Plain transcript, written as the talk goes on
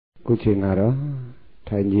Kuchingaro,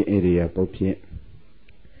 Tiny area Popin,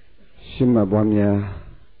 Shima Bomia,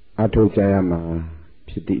 Ato Jayama,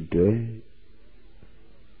 Piti Dre,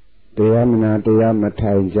 Deyamana, Deyama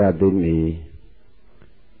Dini,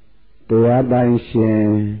 Deyaban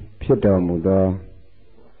Shen, Pito Mudo,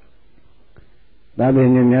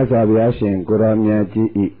 Dabin Yasabiashin, Guramia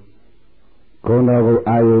G. Kono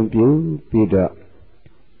Ayon Pew, Peter.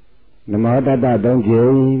 Namada don't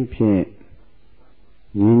gain Pin.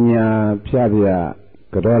 Ninya Piavia,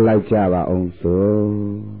 Godola Java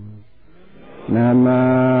also.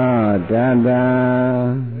 Nama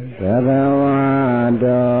Dada,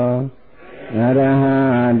 Dadawado,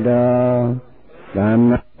 Dadahado,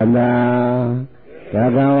 Damada,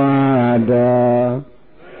 Dadawado,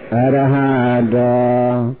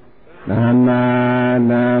 Dadahado, Nama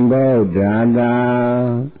Nambo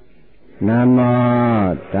Dada,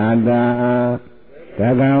 Nama Dada,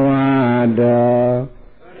 Dadawado,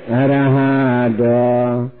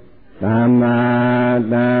 Arahado, Dhamma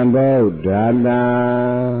Dhammo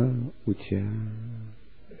Dada Ucha.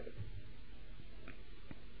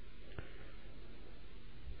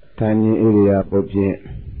 Tiny area Popin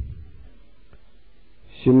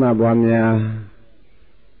Shima Bwamya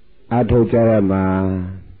Ato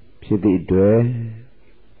Jarama Piti Dwe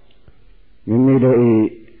Mimido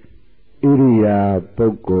Iriya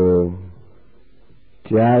Poko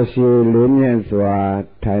Jashi Lumian Swa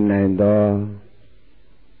Tainando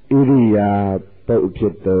Iriya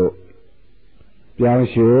Popito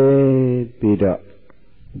Piangshe Pito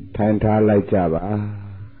Tainta Lai Java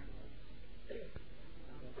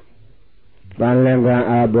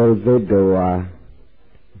Panlengan Abo Zodoa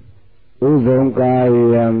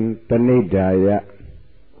Uzongkayam Tanidaya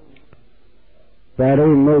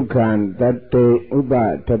Parimukhan Tate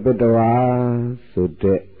Uba Tapitawa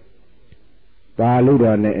Sute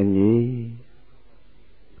Paludane Ani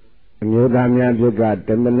Nyodamya Juga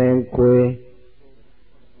Tembeling Kwe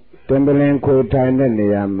Taina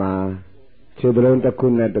Niyama Chidron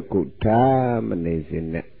Takuna Takuta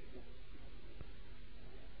Manizine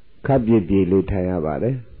Kabye Dili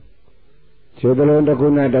Tayabare Chidron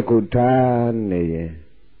Takuna Takuta Neye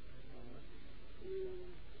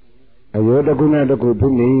Ayoda Kuna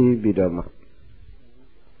Takupuni Bidama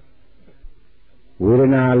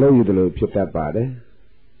Wirana Loyudu Pitapade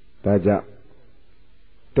Taja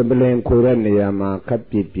Tembeling Kuraniyama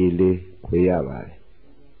Kapipili Kuyavare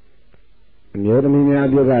Nyodamina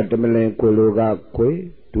Yoga Tembeling Kuluga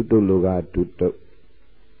Kwe Tutuluga Tuto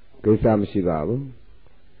Kisam Shivabu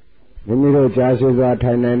Nimiro Jashuza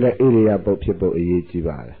Tainanda area Popipo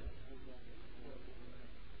Yijivara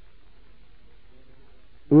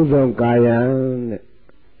Uzon Gayan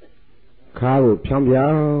Kawu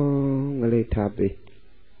Pyambyang Ngale Tapi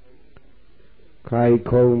Kai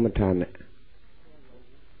Ko Matane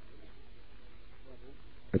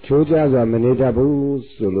A Chojaza Manitabu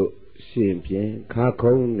Sulu Simpian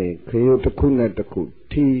Kakone Kyo Takuna Taku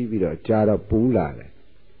T Vida Jara Pulare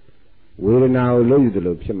We're now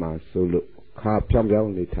Loyudu Pima Sulu Ka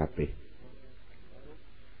Pyambyang Tapi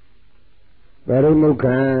Very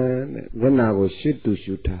Mukan then I was shit to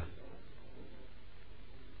shooter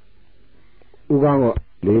Ugango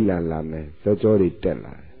Lila Lame, Sajori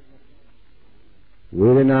Tella.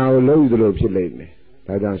 We're now low the low chilame,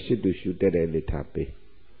 that I should to shoot at a little bit.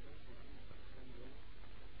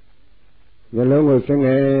 The long was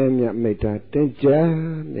singing, ya meta,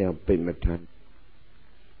 Tenja, near Pimatan.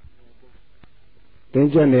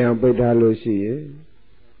 Tenja near Petalosi,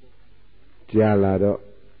 Jalado,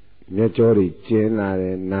 Najori,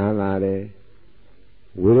 Jenare, Nalare.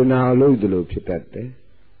 We're now low the low chitate.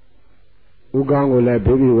 Ugangula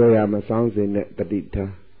baby way am a sounds in it,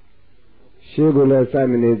 Tadita. Shigula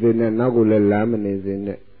salmon is in it, Nagula lemon is in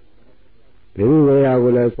it. Baby way I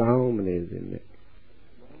will have sound is in it.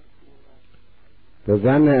 The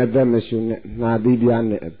Zana at the machine,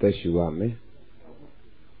 Nadidian at the Shuame.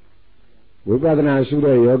 We got an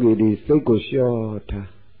Ashuda Yogi, the Seiko Shota.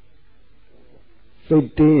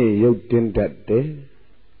 Say, you didn't that day.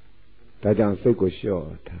 Tajan Seiko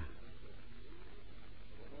Shota.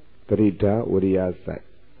 Rita Uriya Sai.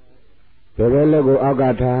 Perelego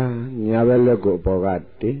Agata, Nyavelego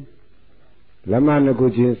Bogatti,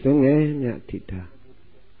 Lamanaguji Singe, Nyatita.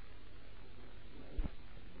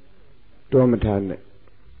 Tomatane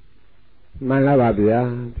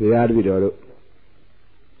Malavabia, Piadvidoro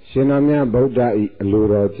Shinamia Boda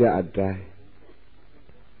Luro Jadai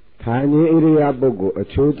Tiny Iria Bogo, a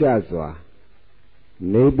Chujazwa.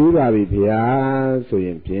 Nebuavi Pia, so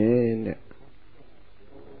in Pin.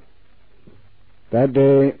 That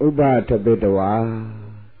day, Uba Tabitawa.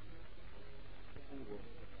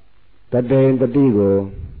 That day in the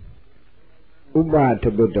Digo, ဥပထ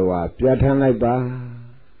ပုတ္တဝါပြဋ္ဌာန်းလိုက်ပါ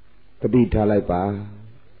တတိထားလိုက်ပါ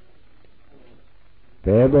ဘ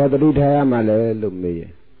ယ်ပေါ်တတိထားရမှာလဲလို့မေးရ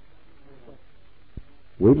င်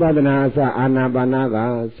ဝိပဿနာအစအာနာပါနာက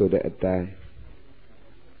ဆိုတဲ့အတိုင်း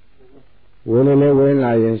ဝင်လေဝင်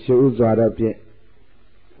လာရင်ရှုဥစွာတော့ဖြင့်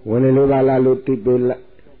ဝင်လေပါလားလို့သိပေးလိုက်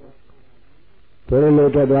ထွက်လေ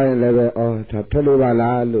ထွက်သွားရင်လည်းပဲဩဒါထွက်လို့ပါ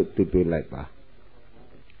လားလို့သိပေးလိုက်ပါ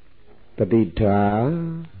တတိထား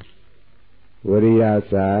ဝရိယ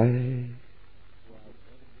ဆိုင်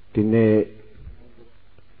ဒီနေ့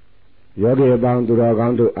ယောဂီအပေါင်းသူတော်ကော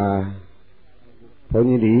င်းတို့အားဘုန်း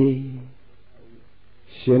ကြီးသည်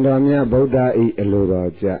ရှင်တော်မြတ်ဗုဒ္ဓ၏အလို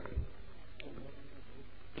တော်ကြ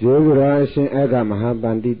ကျေးဇူးတော်အရှင်အေကမဟာပ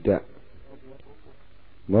န္တိတ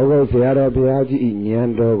မောဂုတ်ဆရာတော်ဘုရားကြီး၏ဉာဏ်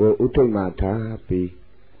တော်ကိုဥထိတ်မှထားပြီး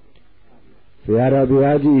ဆရာတော်ဘု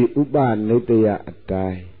ရားကြီးဥပနိတယအတို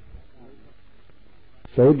င်း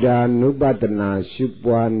သုဒ္ဓ ानु ပတနာရှု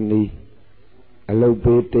ပွားနည်းအလုတ်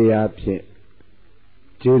ပေးတရားဖြင့်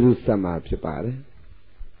ကျေးဇူးဆက်မှာဖြစ်ပါတယ်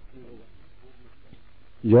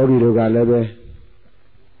ယောဂီတို့ကလည်းပဲ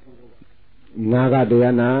နာဂတ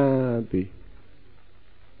ရားနာပြီး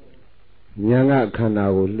ဉာဏ်ကခန္ဓာ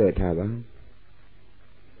ကိုလှည့်ထားပါ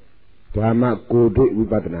ဒါမှကိုယ်တွေ့ဝိ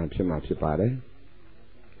ပဿနာဖြစ်မှာဖြစ်ပါတယ်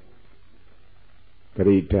ပ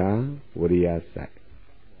ရိဒါဝရိယစိုက်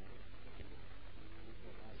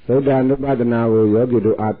သုဒ္ဓ ानु ပတနာကိုယောဂီ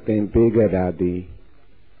တို့အားသင်ပေးခဲ့တာသည်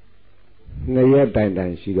နှစ်ရက်တိုင်တို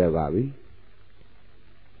င်ရှိခဲ့ပါပြီ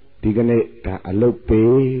ဒီကနေ့ဒါအလုတ်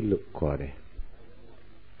ပေးလို့ခေါ်တယ်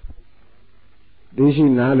သိရှိ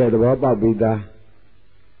နားလေသဘောပေါက်ပြီးသား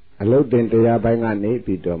အလုတ်တင်တရားပိုင်းကနေ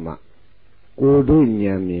ပြီးတော့မှကိုယ်တို့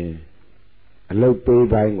ဉာဏ်မြင်အလုတ်ပေး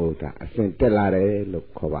ပိုင်းကိုဒါအစဉ်တက်လာတယ်လို့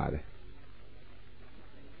ခေါ်ပါတယ်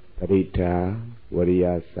ပရိဒါဝရိယ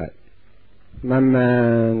စိုက်မှန်မှန်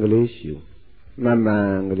ကလေးရှုမှန်မှ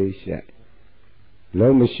န်ကလေးရှိုက်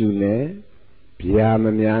လုံးမရှုနဲ့ဗျာမ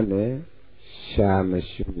များနဲ့ရှာမ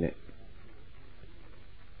ရှုနဲ့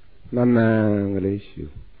မှန်မှန်ကလေးရှု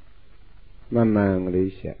မှန်မှန်က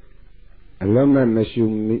လေးရှိုက်အလုံးမဲ့မရှု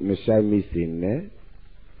မဆိုင်မိစေနဲ့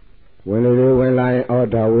ဝင်လေဝင်လာရင်အော်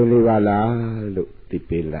ဒါဝင်လေးပါလားလို့သိ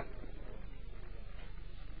ပေးလိုက်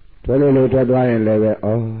ထွက်လေထွက်သွားရင်လည်းပဲ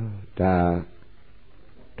အော်ဒါ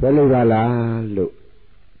ထွက်လို့ပါလားလို့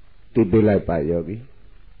သိပေးလိုက်ပါယောဂီ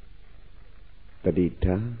တတိ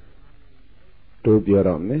ထားတိုးပြော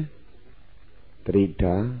တော့မယ်တတိ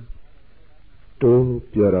ထားတိုး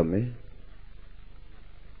ပြောတော့မယ်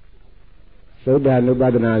သုဒ္ဓ ानु ပ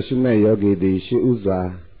ဒနာရှုမဲ့ယောဂီသည်ရှုဥစွာ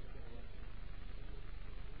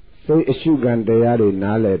စိတ်အရှုခံတရားတွေ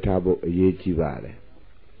နားလည်ထားဖို့အရေးကြီးပါတယ်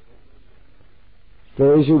စိ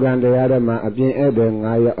တ်အရှုခံတရားတွေမှာအပြင်ဧည့်သည်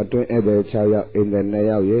9ယောက်အတွင်းဧည့်သည်6ယောက်အိမ်သည်2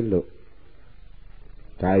ယောက်ရေလို့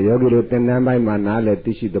ဒါယောဂီတို့သင်္นานပိုင်းမှာနားလည်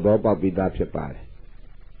သိရှိသဘောပေါက်ပြီးသားဖြစ်ပါတယ်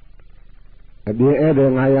အပြင်ဧည့်သ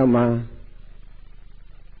ည်9ယောက်မှာ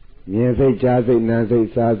မြင်စိတ်ကြားစိတ်နားစိတ်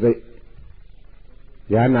စားစိတ်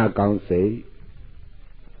ဉာဏကောင်းစိတ်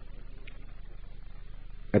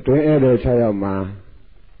အတွင်းဧည့်သည်6ယောက်မှာ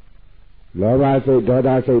လောဘစိတ်ဒေါသ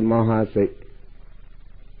စိတ်မောဟစိတ်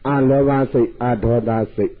အလောဘစိတ်အဒေါသ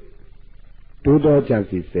စိတ်ဒုတောကြံ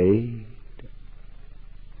စီစိတ်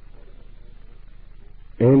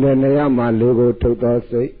အင်းတဲ့နေရာမှာလေကိုထုတ်သော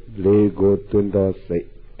စိတ်လေကိုသွင်းသောစိတ်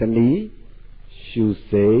တဏှိရှု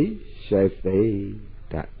စိတ်ရှိုက်စိတ်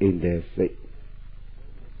ဒါအင်းတဲ့စိတ်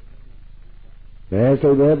ဘယ်စိ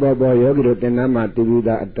တ်ပဲပေါ်ယောဂီတို့သင်္นานမှာသိပြီး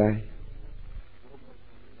သားအတိုင်း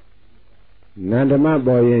နန္ဒမ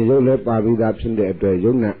ပေါ်ရင်ရုပ်လည်းပါပြီးသားဖြစ်တဲ့အတွက်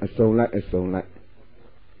ယုံနာအစုံလိုက်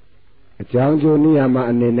အကြောင်းကျိုးနိယာမ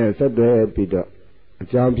အနေနဲ့ဆက်သွယ်ပြီးတော့အ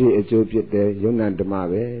ကြောင်းဖြစ်အကျိုးဖြစ်တဲ့ယုံနာဓမ္မ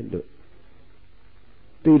ပဲလို့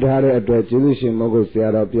သိထားတဲ့အတွက်ကျေးဇူးရှင်မောဂုတ်ဆရာ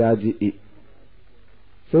တော်ဘုရားကြီးဤ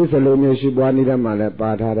စိတ်စလုံးမျိုးရှိပွားနေတဲ့မှာလည်းပါ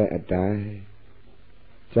ထားတဲ့အတိုင်း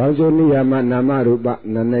ကြောင်းကျိုးနိယာမနာမရူပ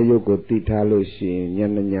နာနဲ့ယုတ်ကိုသိထားလို့ရှိရ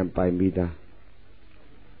င်ဉာဏ်ဉာဏ်ပိုင်ပြီးသား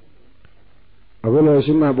အခုလို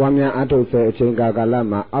ရှိမှပွားများအထုတ်ဆဲအချိန်ကာလ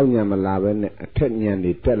မှာအောက်ဉာဏ်မလာပဲနဲ့အထက်ဉာဏ်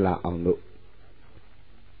တွေတက်လာအောင်လို့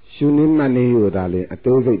ရှုနည်းမှတ်နည်းရတာလေအ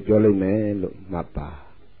သေးစိတ်ပြောလိုက်မယ်လို့မှတ်ပါ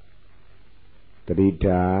တတိ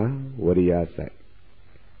တာဝရိယဆိုင်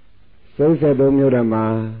စိတ်ဆက်သုံးမျိုးဓမ္မ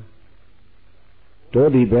တို့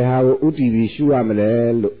ဒီဘယ်ဟာကိုဥတည်ပြီးရှုရမလဲ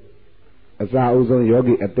လို့အစာအုပ်ဆုံးယော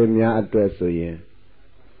ဂီအသင်များအတွက်ဆိုရင်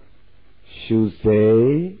ရှုစိတ်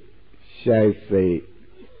ရှိုက်စိတ်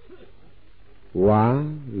ဝါ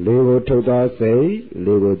လေကိုထုတ်သောစိတ်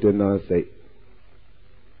လေကိုသွင်းသောစိတ်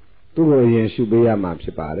သူ့ကိုရင်ရှုပေးရမှာဖြ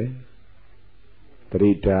စ်ပါတယ်တ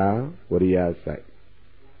တိတာဝရိယဆိုင်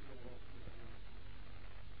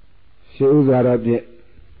ရှုဥစွာတော့ဖြင့်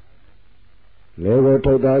Lego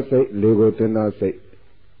told us say, Lego did not say,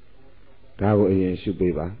 Dago in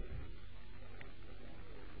Shubiba.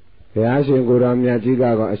 The Ashin Guram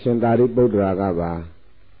Yajiga, Ashendari Bodragaba,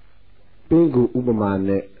 Pingu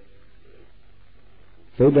Ubamane,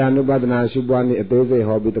 Sedanu Badana Shubani, a daisy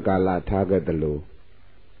hobby to Kala, target the low.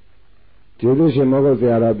 Judu Shimogo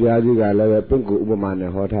Arabiajiga, Leve Pingu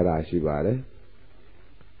Ubamane, Hotara Shibare.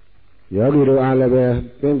 Yogi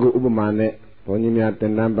Aleve, Pingu Ubamane, Ponimia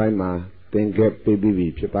Tenamba Ma. Then get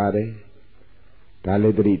baby Pipare,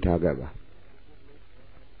 Taledri Tagaba.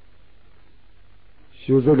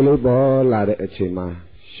 Shoes a glib ball, Lada Echima,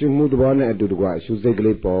 Shumud one at Dudua, shoes a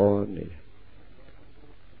glib ball.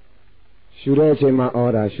 Shura Chema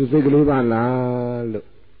order, shoes a glib and la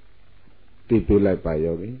Tipi like by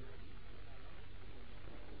Yogi.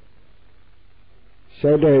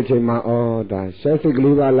 Shada Chema order, Shas a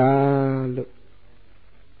glib la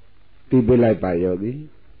Tipi like by Yogi.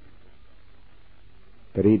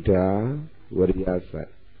 Tarita, Variasa.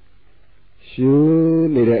 Shoe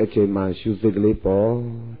needed a chema, shoes a glipo,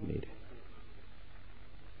 needed.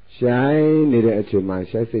 Shine needed a chema,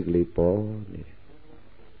 shas a glipo, needed.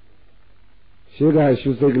 Sugar,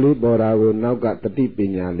 shoes a glipo, I will now got the deep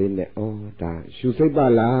in your line, oh, that shoes a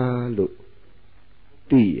bala, look.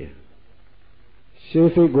 Tea.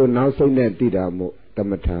 Shoes a go now say that Tidamo,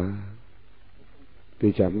 Tamata.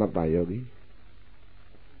 Teacher Mapa Yogi.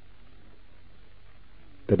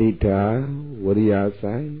 Tarita,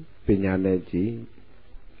 Variasa, Pinaneji.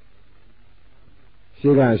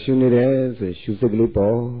 Shiga Shunides,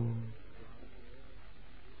 Shusaglipo.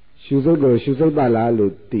 Shusago, Shusabala,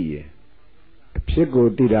 Luti. Pico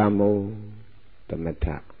Tidamo, the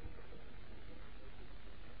Mata.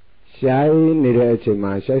 Shai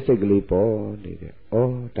Nidechima, Shasaglipo,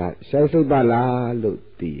 oh, that Shasabala,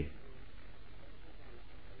 Luti.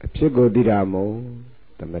 Pico Tidamo,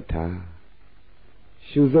 the Mata.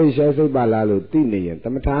 Shuzay Shasay Balalu Tini and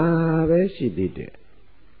Tamata, she did it.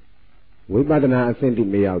 We badana sent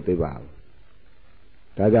me out the bow.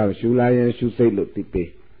 Tada Shulay and Shusay look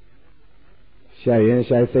tipe. Shay and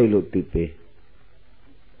Shasay look tipe.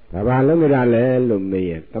 Tabalumida look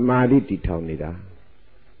me and Tamadi titonida.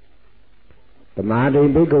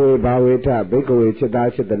 Tamadi big away baweta, big away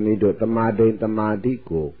chadash at the middle, Tamadi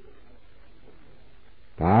go.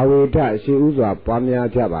 Baweta, she usa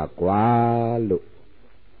Pamia Java, Qualo.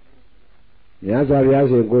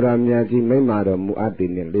 Yasaviasi Guramyaji may madam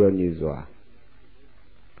Muatin and Leonizua.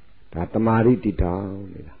 Tatamari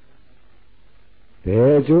Titan.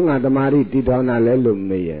 There, Jung at the Mari Titan Alelum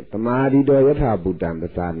Mayer, Tamari Doyata Buddham the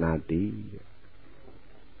Sanati.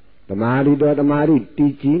 The Mari do the Mari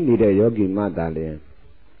teaching need a yogi Madalian.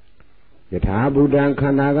 Yata Buddhan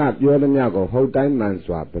Kanaga, Yodanyago, whole time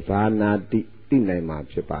manswap, the Sanati, Tina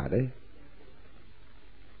Machapare.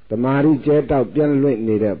 The Mari jet out young link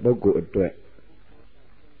need a boku at twet.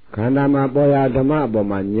 Kanama boya dama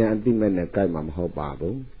bomanya antimene kaimam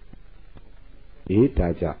hobabu.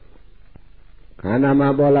 Itaja.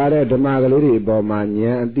 Kanama bolare damagaliri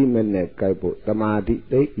bomanya antimene kaipo tamadi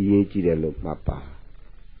te yeji de lo mapa.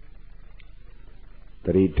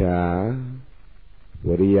 Tarita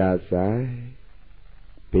Variasa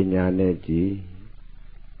Pinyaneji.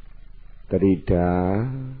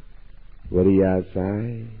 Tarita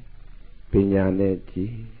Variasa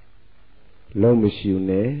Pinyaneji.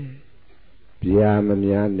 Lomishune,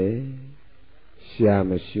 Piamamiane,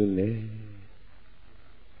 Siamashune,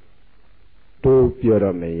 two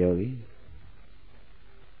Piorame Yogi.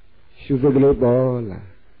 Shuzagli Bola,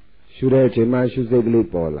 Shurechima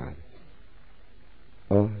Shuzagli Bola.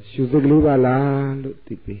 Oh, Shuzagli Bala,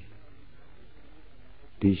 Lutipi.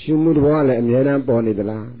 The Shumudwala and Yana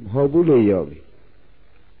Bonidala, Hobule Yogi.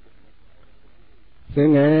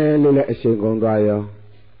 Sing a little Shingondaya.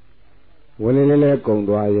 Willy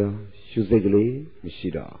Gondwaya, Shuzigli,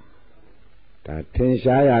 Mishida. That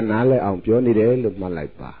Tenshaya Nale on Pionide of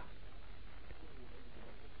Malaipa.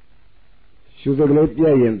 Shuzigli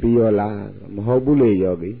Pian Piola, Mahobule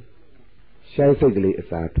Yogi, Shaisigli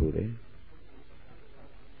Sature.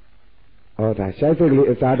 Oh, that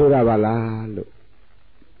Shaisigli Satura Vala,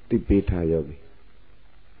 Tipita Yogi.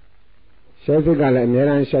 Shaisigala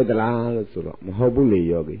Miran Shaidala, Mahobule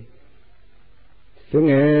Yogi. Sing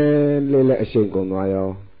a little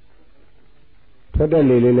Shingonwayo. Put a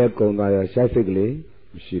little Gondwaya, Shasigli,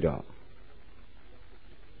 Shida.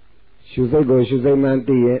 Shuzago,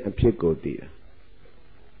 Shuzamanti, and Pico dear.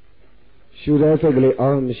 Shuzagli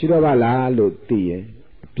on Shidavala, look dear,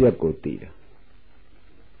 Pico dear.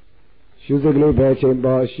 Shuzagli bear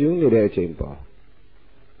chamber, shooting a chamber.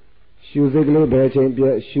 Shuzagli bear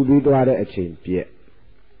chamber, Shubidwada a chamber.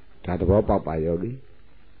 Tadabo Papa Yogi.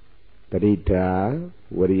 တတိတာ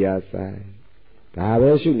ဝရိယဆိုင်ဒါ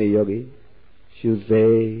ပဲရှုနေယောဂီရှုစိ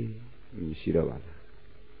တ်မရှိတော့ပါလား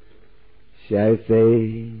ရှိုက်စိတ်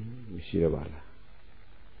မရှိတော့ပါလား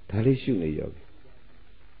ဒါလေးရှုနေယောဂီ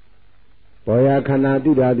ဘောရခန္ဓာ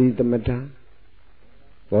တိတာတိသမထ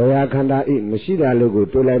ဘောရခန္ဓာဤမရှိတာလို့ကို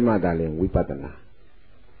တွေးလိုက်မှသာလဲဝိပဿနာ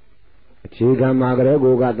အခြေခံမှာကလေး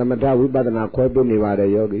ကိုကသမထဝိပဿနာခွဲပြနေပါတ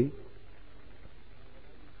ယ်ယောဂီ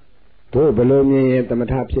တို့ဘယ်လိုမြင်ရင်သမ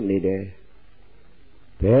ထဖြစ်နေတယ်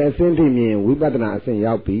ဘယ်အဆင့်ထိမြင်ဝိပဿနာအဆင့်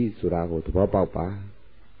ရောက်ပြီဆိုတာကိုသဘောပေါက်ပါ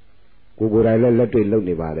ကိုယ်တိုင်လည်းလက်တွေ့လုပ်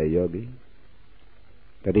နေပါတယ်ယောဂီ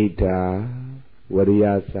တတိတာဝရိယ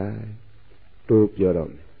ဆိုင်တို့ပြောတော့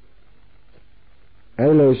မယ်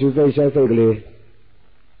အဲ့လိုရှုစိတ်ရှောက်စိတ်ကလေး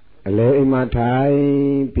အလဲအိမ်မှာထိုင်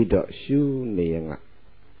ပြီးတော့ရှုနေရင်က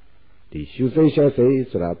ဒီရှုစိတ်ရှောက်စိတ်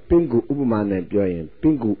ဆိုတာပင်ကူဥပမာနဲ့ပြောရင်ပ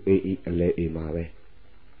င်ကူအေးအလဲအိမ်မှာပဲ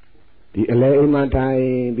ဒီအလဲအိမ်မှာထိုင်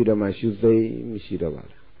ပြီးတော့မှရှုစိတ်မရှိတော့ပါ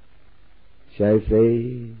လားရှိုက်စိတ်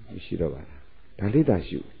မရှိတော့ပါလားဒါလေးသာ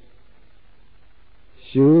ရှု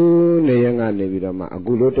နေရင်ကနေပြီးတော့မှအ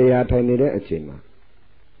ခုလိုတရားထိုင်နေတဲ့အချိန်မှာ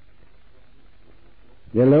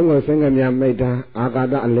မျက်လုံးကိုစင်ကမြမိတ်တာအာကာ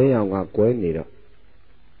သအလင်းရောင်ကကွဲနေတော့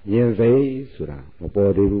မြင်စိတ်ဆိုတာမ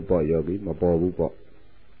ပေါ်သေးဘူးပေါ့ယောဂီမပေါ်ဘူးပေါ့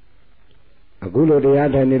အခုလိုတရား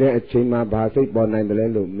ထိုင်နေတဲ့အချိန်မှာဘာစိတ်ပေါ်နိုင်တယ်လဲ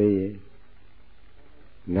လို့မေးရင်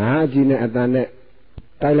နားကြည့်နဲ့အတန်နဲ့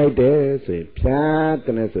တိုက်လိုက်တယ်ဆိုရင်ဖြားက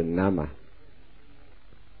နေဆိုနားမှာ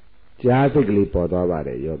ကြားစိတ်ကလေးပေါ်သွားပါတ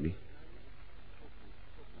ယ်ယောဂီ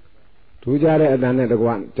ထူးခြားတဲ့အတန်နဲ့တကွ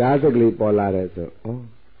ကြားစိတ်ကလေးပေါ်လာတယ်ဆိုဩ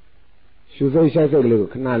ရှုစိတ်ရှက်စိတ်ကလေးကို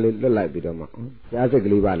ခဏလေးလွတ်လိုက်ပြီးတော့မှကြားစိတ်က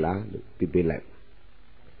လေးပါလားလို့ပြီးပေးလိုက်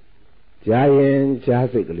ကြားရင်ကြား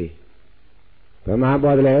စိတ်ကလေးဘယ်မှာ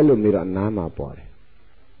ပေါ်တယ်လဲလို့မေးတော့နားမှာပေါ်တယ်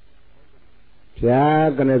ဖြား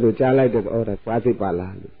ကနေဆိုကြားလိုက်တဲ့ဩဒါကြားစိတ်ပါ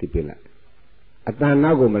လားလို့ပြီးပေးလိုက်အတန်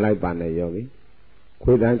နောက်ကိုမလိုက်ပါနဲ့ယောဂီ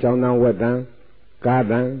ခွေတန်းချောင်းတန်းဝက်တန်းကား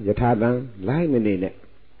တန်းယထာတန်းလိုက်မနေနဲ့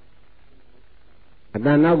အတ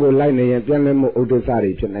န်နောက်ကိုလိုက်နေရင်ပြန်လဲမှုဥဒ္ဒစ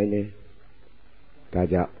တွေဖြစ်နိုင်တယ်ဒါ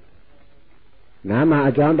ကြောင့်နားမှာ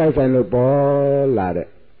အကြောင်းတိုက်ဆိုင်လို့ပေါ်လာတဲ့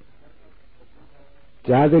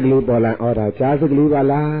ကြားစိတ်ကလေးပေါ်လာဩဒါကြားစိတ်ကလေးပါ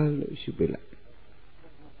လားလို့ရှုပေးလိုက်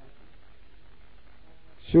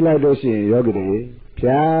ရှုလိုက်လို့ရှိရင်ယောဂီတွေ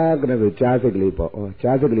ဖြားကနေဆိုကြားစိတ်ကလေးပေါ်ဩ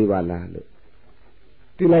ကြားစိတ်ကလေးပါလားလို့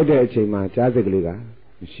တိလိုက်တဲ့အချိန်မှာကြားစိတ်ကလေးက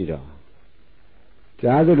မရှိတော့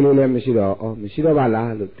ကြားစိတ်ကလေးလည်းမရှိတော့ဩမရှိတော့ပါ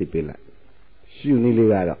လားလို့သိပေးလိုက်ရှုနည်းလေး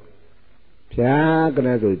ကတော့ဖြားက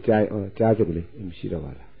နေဆိုကြားဩကြားစိတ်ကလေးမရှိတော့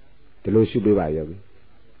ပါလားဒီလိုရှုပေးပါယောဂီ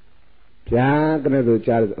ဖြားကနေဆို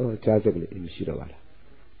ကြားဩကြားစိတ်ကလေးမရှိတော့ပါလား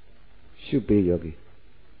ရှုပေးယောဂီ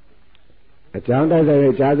အကြောင်းတိုက်ဆိုင်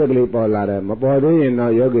ကြားစိတ်ကလေးပေါ်လာတယ်မပေါ်သေးရင်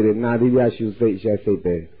တော့ယောဂီတွေနာသီးပြရှုစိတ်ရှက်စိတ်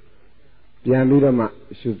ပဲပြန်ပြီးတော့မှ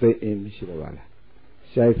ရှုစိတ်မရှိတော့ပါလား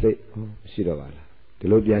ရှိုက်စိတ်မရှိတော့ပါလားဒီ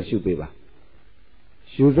လိုပြန်ရှုပေးပါ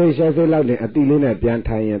ရှုစိတ်ရှိုက်စိတ်လောက်နဲ့အတိလေးနဲ့ပြန်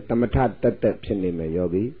ထိုင်ရင်သမထတက်တက်ဖြစ်နေမယ်ယော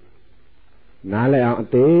ဂီနားလဲအောင်အ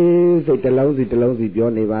သေးစိတ်တစ်လုံးစီပြော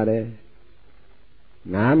နေပါတယ်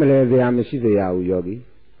နားမလဲစရာမရှိစေရဘူးယောဂီ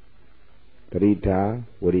တတိထာ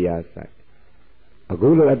ဝရိယဆိုင်အခု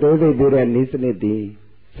လိုအသေးစိတ်ပြောတဲ့နိစ္စနစ်ဒီ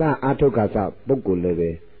စအာထုတ်ခါစပုဂ္ဂိုလ်လည်းပဲ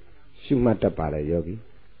ရှုမှတ်တတ်ပါတယ်ယောဂီ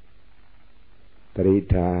တတိ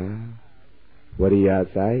ထာဝရိယ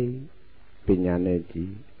ဆိုင်ပညာနဲ့ကြ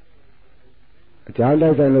ည်အကြောင်းတို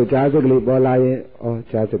က်ဆိုင်လို့ကြားစိတ်ကလေးပေါ်လာရင်ဩ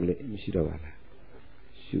ကြားစိတ်ကလေးမရှိတော့ပါလား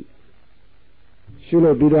ရှု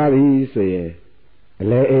လို့ပြီးသွားပြီဆိုရင်အ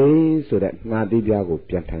လဲအိမ်ဆိုတဲ့နှာသီးပြားကို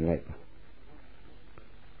ပြန်ထိုင်လိုက်ပါ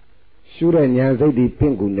ရှုတဲ့ဉာဏ်စိတ်ဒီပ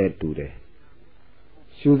င့်ကူနဲ့တူတယ်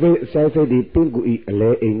ရှုစိတ်အစိုက်စိတ်ဒီပင့်ကူဤအလဲ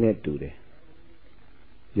အိမ်နဲ့တူတယ်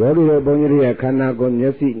ယောဂီတို့ဘုန်းကြီးတွေရဲ့ခန္ဓာကိုယ်မျ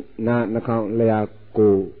က်စိနားနှာခေါင်းလျှာ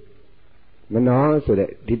ကိုယ်မနောဆိုတဲ့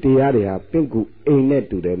ဒီတရားတွေဟာပင့်ကူအိမ်နဲ့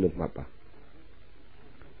တူတယ်လို့မှတ်ပါ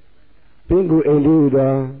ပင့်ကူအိမ်တူ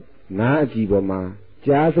တော့နားအကြည့်ပေါ်မှာ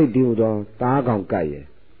ကြားစိတ်တူတော့သားကောင်ကပ်ရဲ့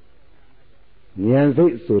ဉာဏ်စိ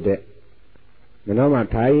တ်ဆိုတဲ့မနောမှာ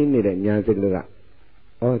ထိုင်နေတဲ့ဉာဏ်စိတ်ကလေးကဩ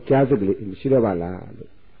ကြားစိတ်ကလေးမရှိတော့ပါလား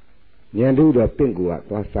လို့ဉာဏ်တူတော့ပင့်ကူက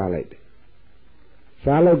သွားစားလိုက်တယ်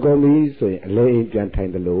စားလို့ကုန်ပြီဆိုရင်အလဲအိမ်ပြန်ထို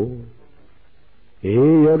င်တယ်လို့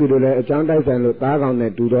ယောဂီတို့လည်းအကြောင်းတိုက်ဆိုင်လို့သားကောင်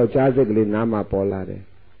နဲ့တူတော့ကြားစိတ်ကလေးနားမှာပေါ်လာတယ်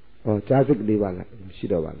။ကြားစိတ်ကလေးပါလားမရှိ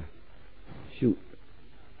တော့ပါလား။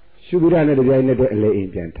ရှုပြီးတာနဲ့တပြိုင်နက်တည်းအလဲအိမ်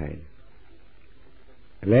ပြန်ထိုင်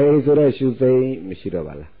။အလဲအိမ်ဆိုတော့ရှုစိတ်မရှိတော့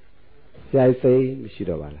ပါလား။ရှိုက်စိတ်မရှိ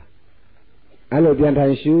တော့ပါလား။အဲ့လိုပြန်ထို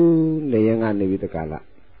င်ရှုနေရင်ကနေပြီးတကလား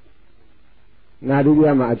။နာဒုပြ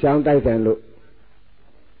မှာအကြောင်းတိုက်ဆိုင်လို့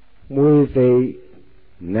မွေးစိတ်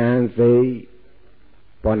နံစိတ်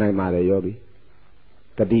ပေါ်နိုင်ပါတယ်ယောဂီ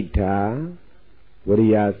တတိထာဝရိ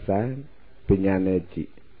ယဆိုင်ပညာနဲ့ကြ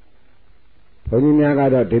ည့် ဘုန်းကြီးများက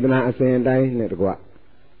တော့ဒေသနာအစဉ်အတိုင်းနဲ့တကွ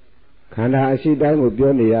ခန္ဓာအရှိတိုင်းကို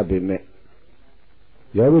ပြောနေရပေမဲ့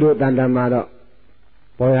ယောဂီတို့တန်တန်မှာတော့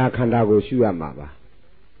ပေါ်ရာခန္ဓာကိုရှုရမှာပါ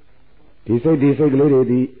ဒီစိတ်ကလေးတွေ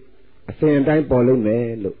ဒီအစဉ်အတိုင်းပေါ်လို့မယ်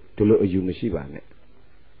လို့ဒီလိုအယူမရှိပါနဲ့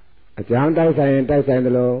အကြောင်းတိုက်ဆိုင်ရင်တိုက်ဆိုင်သ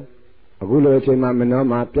လိုအခုလိုအချိန်မှမနှော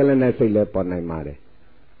မှာပြက်လက်တဲ့စိတ်လည်းပေါ်နိုင်ပါတယ်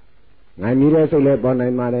ငိုင်မြည်တဲ့စိတ်လည်းပေါ်နို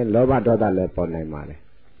င်ပါတယ်လောဘဒေါသလည်းပေါ်နိုင်ပါတယ်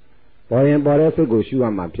ပေါ်ရင်ပေါ်တဲ့စိတ်ကိုရှုရ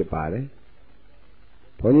မှာဖြစ်ပါတယ်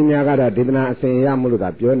ဘုန်းကြီးများကတော့ဒေသနာအစဉ်ရမှုလို့သာ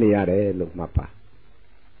ပြောနေရတယ်လို့မှတ်ပါ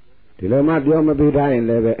ဒီလိုမှပြောမပြီးထားရင်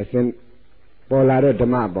လည်းပဲအစဉ်ပေါ်လာတဲ့ဓ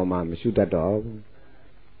မ္မအပေါ်မှာမရှုတတ်တော့ဘူး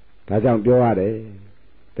ဒါကြောင့်ပြောရတယ်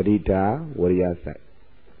တတိတာဝရိယစိုက်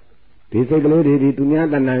ဒီစိတ်ကလေးတွေဒီသူများ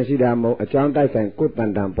တဏ္ဍာရှိတာမဟုတ်အကြောင်းတိုက်ဆိုင်ကိုယ်တ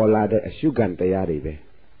ဏ္ဍာပေါ်လာတဲ့အရှုခံတရားတွေပဲ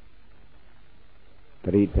တ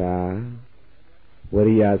တိတာဝ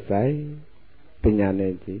ရိယစိုက်ပညာ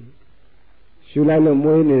နဲ့ကြည့်ရှုလိုက်လို့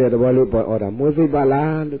မွေးနေတဲ့သဘောလေးပေါ်တာမွေးစိတ်ပါ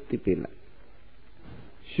လားလို့သိပြီလား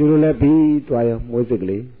ရှုလို့လည်းပြီးသွားရောမွေးစိတ်က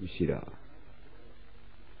လေးမရှိတော့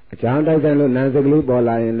အကြောင်းတိုက်ဆိုင်လို့နာမ်စိတ်ကလေးပေါ်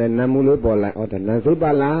လာရင်လည်းနာမ်မှုလေးပေါ်လာဒါနာမ်စိတ်ပါ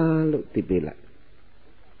လားလို့သိပြီလား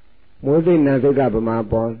မွေးစိတ်နာမ်စိတ်ကဗမာ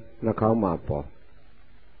ပေါ်နှာခေါင်းမှာပေါ်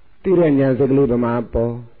သိတဲ့ဉာဏ်စိတ်ကလေးဗမာ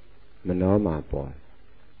ပေါ်မနှောမှာပေါ်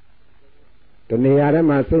တနေရာထဲ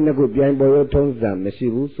မှာစိတ်နှစ်ခုပြိုင်ပေါ်ရထုံးစံမရှိ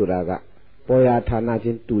ဘူးဆိုတာကပေါ်ရာဌာနချ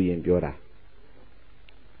င်းတူရင်ပြောတာ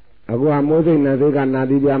အခုကမိုးစိတ်နာစိတ်ကနာ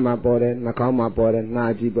သီးပြားမှာပေါ်တယ်နှာခေါင်းမှာပေါ်တယ်နှာ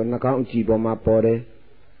ကြည့်ပေါ်နှာခေါင်းအကြည့်ပေါ်မှာပေါ်တယ်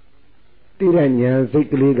တိတဲ့ဉာဏ်စိတ်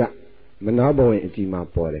ကလေးကမနှောဘဝင်အကြည့်မှာ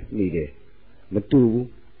ပေါ်တယ်နေတယ်မတူဘူး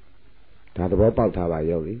ဒါသဘောပေါက်ထားပါ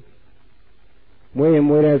ယောဂီမွေးရင်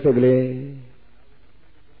မွေးတဲ့စိတ်ကလေး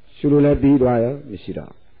ရှုလို့လည်းပြီးသွားရောမရှိ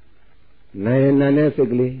တော့နိုင်ရင်နိုင်တဲ့စိတ်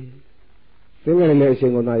ကလေးစင်းကလေးလည်းအချိ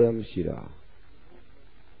န်ကုန်သွားရောမရှိတော့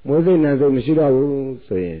မွေးစိတ်နာစိတ်မရှိတော့ဘူး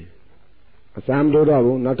ဆိုရင်အစာမတိုးတော့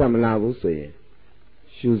ဘူးနောက်ထပ်မလာဘူးဆိုရင်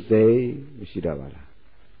ရှုစိတ်မရှိတော့ပါလား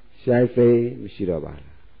ရှိုက်စိတ်မရှိတော့ပါ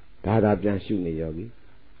လားဒါပြန်ရှုနေယောဂီ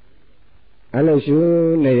အဲ့လိုရှု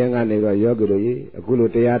နေရင်ကနေတော့ယောဂီတို့ကြီးအခုလို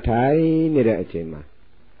တရားထိုင်နေတဲ့အချိန်မှာ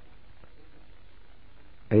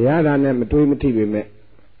အရာသာနဲ့မတွေးမထိပေမဲ့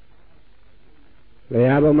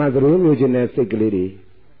လျာပေါ်မှာသရိုးမျိုးချင်းတဲ့စိတ်ကလေးတွေ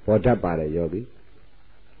ပေါ်တတ်ပါတယ်ယောဂီ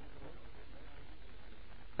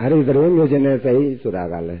အဲ့ဒီသရိုးမျိုးချင်းတဲ့စိတ်ဆိုတာ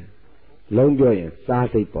ကလည်းလုံးပြောရင်စား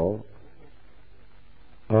စိတ်ပေါ့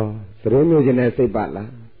သရိုးမျိုးချင်းတဲ့စိတ်ပါ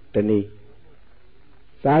လားတနည်း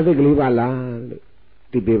စားစိတ်ကလေးပါလားလို့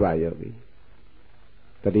သိပေးပါယောဂီ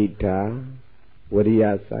တတိတာဝရိယ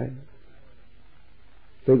ဆိုင်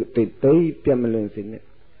စိတ်တိတ်ပြတ်မလွင်စေနဲ့ဣ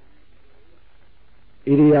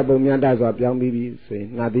ရိယာပုမြတ်တစွာပြောင်းပြီးပြီဆိုရင်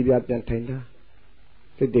နှာသီးပြပြန်ထိုင်တာ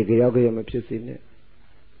စိတ်တွေကြောက်ကြရမဖြစ်စေနဲ့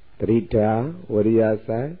တတိတာဝရိယ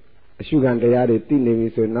ဆိုင်အရှုခံတရားတွေသိနေပြီ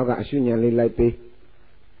ဆိုရင်နောက်ကအရှုဉဏ်လေးလိုက်ပေး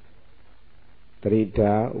တတိ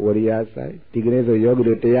တာဝရိယဆိုင်ဒီကနေ့ဆိုယောဂီ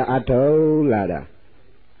တို့တရားအထုတ်လာတာ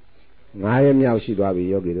9ရက်မြောက်ရှိသွားပြီ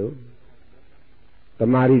ယောဂီတို့တ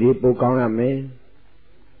မာရီတွေပိုကောင်းရမယ်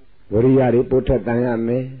ဝရိယတွေပိုထက်တန်ရမ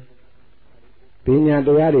ယ်ပညာတ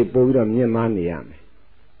ရားတွေပို့ပြီးတော့မြင့်မားနေရမယ်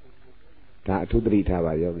ဒါအထုတ္တိထား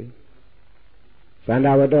ပါယောဂီသန္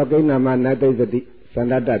တာဝတ္တကိဏ္ဏမနတ္တိစတိသန္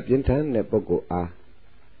တတပြင်းထန်တဲ့ပုဂ္ဂိုလ်အား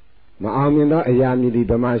မအောင်မြင်သောအရာမြည်ဒီ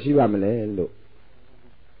ဗမာရှိပါမလဲလို့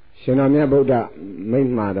ရှင်တော်မြတ်ဗုဒ္ဓမိ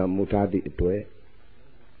န့်မှာတော်မူထားသည့်အတွက်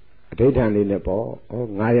အဋ္ဌံလေးနဲ့ပေါ့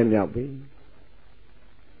9ရက်မြောက်ပြီ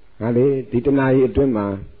ငါလေဒီတနာရီအတွင်းမှာ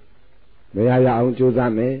မရရအောင်ကြိုး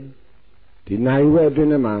စားမယ်ဒီနာရီဝက်အတွင်း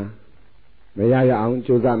မှာမရရအောင်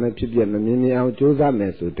ကြိုးစားမယ်ဖြစ်ဖြစ်မမြင်မြင်အောင်ကြိုးစားမ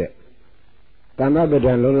ယ်ဆိုတဲ့တမ္ပပ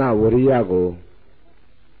ဒံလုံးလဝရိယကို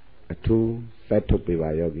အထူးစက်ထုတ်ပေးပါ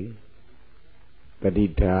ယောဂီပဋိ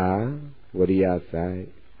ဌာဝရိယဆိုင်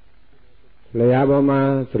လျာပေါ်မှာ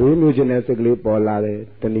သရိုးမျိုးချင်းတဲ့စိတ်ကလေးပေါ်လာတယ်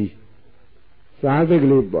တနည်းစားစိတ်က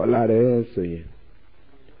လေးပေါ်လာတယ်ဆိုရင်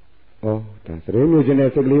ဒါသရိုးမျိုးချင်း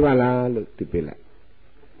တဲ့စိတ်ကလေးပါလားလို့သိပေးလိုက်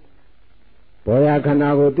ဘောရခန္ဓာ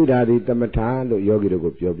ကိုသိတာဒီသမထလို့ယောဂီတို့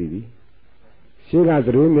ကိုပြောပြီးပြီရှေ့ကသ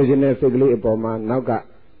ရိုးမျိုးချင်းတဲ့စိတ်ကလေးအပေါ်မှာနောက်က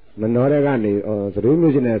မနှောတဲ့ကနေသရိုး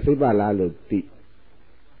မျိုးချင်းတဲ့စိတ်ပါလားလို့သိ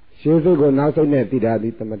ရှေ့စိတ်ကိုနောက်စိတ်နဲ့သိတာဒီ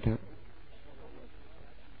သမထ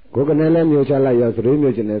ကိုယ်ကနေလည်းမျိုးချလိုက်ရောသရိုး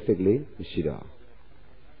မျိုးချင်းတဲ့စိတ်ကလေးမရှိတော့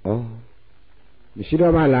မရှိ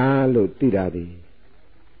တော့ပါလားလို့သိတာဒီ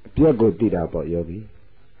အပြည့်ကိုသိတာပေါ့ယောဂီ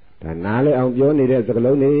ဒါနားလဲအောင်ပြောနေတဲ့စကား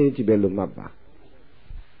လုံးလေးကြည့်ပဲလို့မှတ်ပါ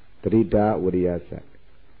တတိတာဝရိယဆက်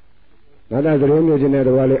နောက်တာသရိုးမျိုးချင်းတဲ့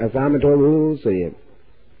တော့လေအစာမထိုးဘူးဆိုရင်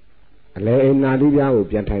အလဲအိမ်နာတိပြားကို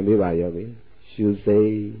ပြန်ထိုင်ပေးပါယောဂီရှုစိ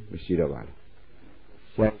တ်မရှိတော့ပါဘူး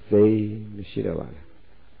ဆက်စိတ်မရှိတော့ပါဘူး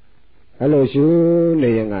အဲ့လိုရှုနေ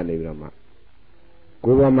ရင်ကနေပြီးတော့မှ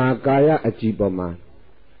ကိုယ်ပေါ်မှာကာယအကြည်ပေါ်မှာ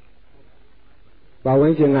bà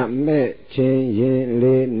quên chừng ngạ mẹ trên yên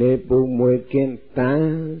lê nê bù mùi kiên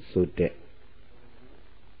tán sụt đệ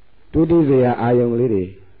tu đi gì à ai dùng lý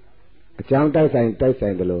đi cháu tay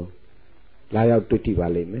sành đó lô là yêu tu đi bà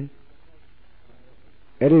lê mẹ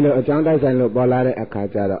ấy đi lô cháu tay sành lô bỏ lá đấy khá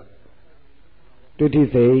chá đó tu đi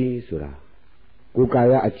gì sụt à cú cá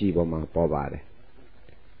ya chỉ bỏ mà bỏ bà đấy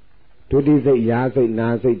tu đi gì giá gì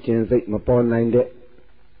ná gì chén gì mà bỏ nành đấy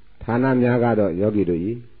thà nam nhá gà đó yogi đồ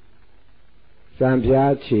ý Sam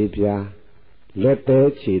bia chi bia, lệ tế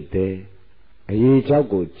chi tế, yi cháu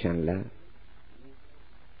của chẳng là,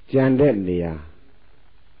 chẳng đẹp nè à,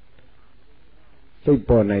 xây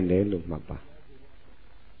bỏ này nè lúc mà bà.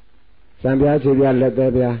 Sam bia chi bia, lệ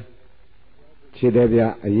tế bia, chi tế bia,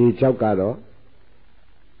 yi cháu cả đó,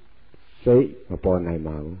 xây mà bỏ này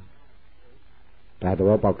mà cũng, đã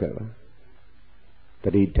đó bao kể đó,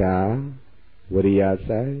 Trita,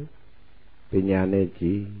 Variyasa, Pinyane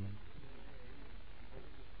chi.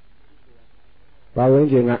 Bà quên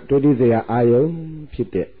chừng ngạ tôi đi về ai yếuဖြစ်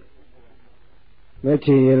đệ mẹ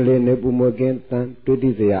chỉ yên lên nếu bù mùa kén tan tôi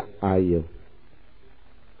đi về ai yếu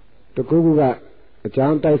tôi cố gắng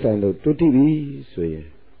cháu tay sành rồi tôi đi đi rồi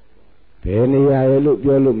bé này ai lúc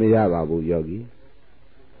biểu lúc mới ra vào bù yogi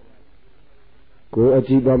cô ở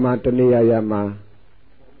chỉ bảo mà tên này ai mà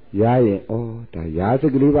giá yên ta giá sẽ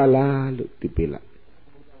gửi vào lá lúc tiếp về lại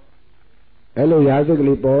hello giá sẽ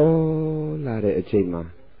gửi bỏ là để ở trên mà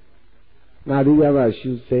na đi ra vào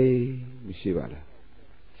siêu xâyမရှိပါလား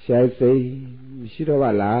ရှားစိတ်မရှိတော့ပါ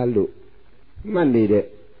လားလို့မှတ်နေတဲ့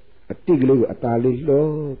အတိကလေးကိုအตาလေးလှော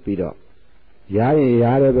ပြီးတော့ရားရင်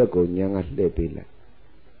ရားတဲ့ဘက်ကိုညာကလှည့်ပေးလိုက်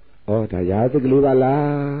ဒါရားစိတ်ကလေးပါ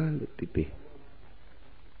လားလို့သိပေး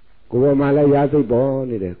ကိုယ်ပေါ်မှာလည်းရားစိတ်ပေါ်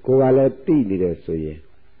နေတယ်ကိုယ်ကလည်းတိနေတယ်ဆိုရင်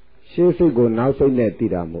ရှေးစိတ်ကိုနောက်စိတ်နဲ့တိ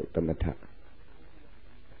တာမို့သမထ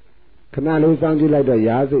ခဏလေးစောင့်ကြည့်လိုက်တော့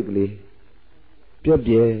ရားစိတ်ကလေးပြည့်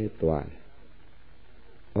ပြည့်သွားတယ်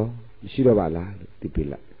မရှိတော့ပါလားလို့သိပြီ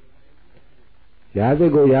လားရာစိ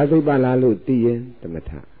တ်ကိုရာစိတ်ပါလားလို့သိရင်တမ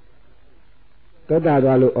ထကတ္တ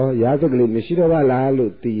သွားလို့ရာစိတ်ကလေးမရှိတော့ပါလား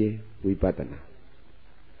လို့သိရင်ဝိပဿနာ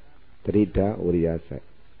တတိတဝရိယစိုက်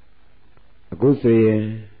အခုဆိုရင်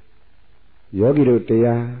ယောဂီတို့တ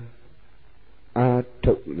ရားအား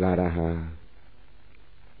ထုတ်လာတာဟာ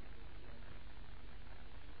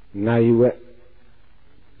နိုင်ဝက်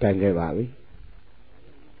တန်ခဲ့ပါပြီ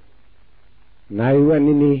နိုင်ဝက်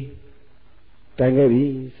နီးနီးတန်ခဲ့ပြီ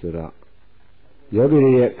ဆိုတော့ယောဂီ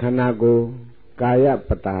ရဲ့ခန္ဓာကိုယ်ကာယပ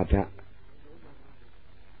တာထ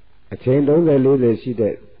အချိန်30-40ရှိ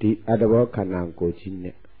တဲ့ဒီအတ္တဘောခန္ဓာကိုယ်ကြီး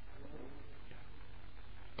နဲ့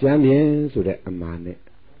ကျမ်းပြင်ဆိုတဲ့အမှားနဲ့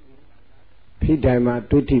ဖိတိုင်းမှာ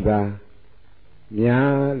တွေ့ထိပါ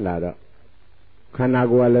များလာတော့ခန္ဓာ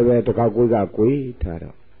ကိုယ်ကလည်းပဲတကောက်ကိုယ်ကကိုယ်ထား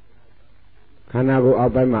တော့ခန္ဓာကိုယ်အော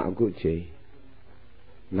က်ပိုင်းမှာအခုချိန်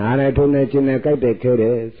နားနဲ့ထုံးနဲ့ခြင်းနဲ့ကြိုက်တဲ့ခဲတ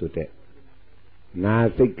ယ်ဆိုတဲ့နာ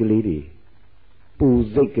စိတ်ကလေးတွေပူ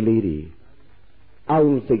စိတ်ကလေးတွေအော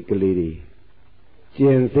င်းစိတ်ကလေးတွေကျ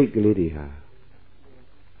င်စိတ်ကလေးတွေဟာ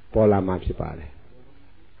ပေါ်လာမှဖြစ်ပါတယ်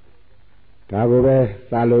ဒါကိုပဲ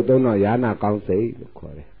စာလို့သုံးတော့ယာနာကောင်းစိတ်လို့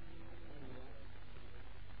ခေါ်တယ်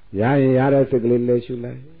ရရင်ရတဲ့စိတ်ကလေးလဲရှု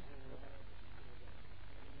လိုက်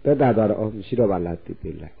တက်တာတော့မရှိတော့ပါလားသိ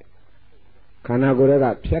ပေးလိုက်ခန္ဓာကိုယ်က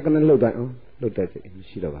ဖြတ်ကနေလှုပ်တိုင်းလှုပ်တဲ့စိတ်မ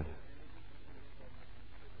ရှိတော့ပါလား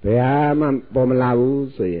ဘယ်ဟာမှပေါ်မလာဘူး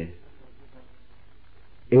ဆိုရင်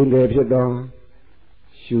အိမ်တွေဖြစ်တော့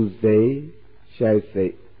ရှုစိတ်ရှိုက်စိ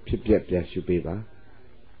တ်ဖြစ်ပြပြန်ရှုပေးပါ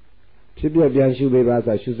ဖြစ်ပြပြန်ရှုပေးပါ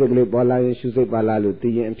ဆိုရှုစိတ်ကလေးပေါ်လာရင်ရှုစိတ်ပါလာလို့သိ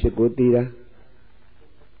ရင်အဖြစ်ကိုသိတာ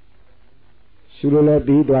ရှုလို့လည်း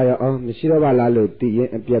ပြီးသွားရအောင်မရှိတော့ပါလားလို့သိရင်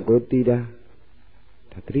အပြက်ကိုသိတာ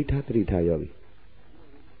ဒါသတိထားရောပြီ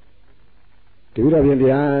တပည့်တော်ပြင်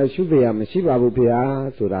ဗျာရှုเสียမရှိပါဘူးဗျာ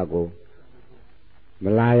ဆိုတာကိုမ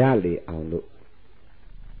လာရလေအောင်လို့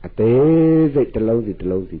အသေးစိတ်တစ်လုံးစီ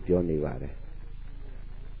ပြောနေပါတယ်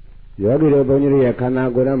ယောဂီတို့ဘုန်းကြီးတွေရဲ့ခန္ဓာ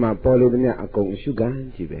ကိုယ်ထဲမှာပေါ်လို့တဲ့အကုန်အရှုခံ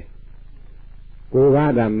ကြည့်ပဲကိုယ်က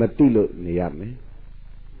သာမသိလို့နေရမယ်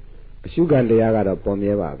အရှုခံတရားကတော့ပေါ်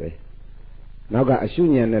မြဲပါပဲနောက်ကအရှု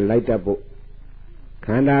ဉဏ်နဲ့လိုက်တတ်ဖို့ခ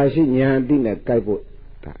န္ဓာရှိဉာဏ်အသိနဲ့ကြိုက်ဖို့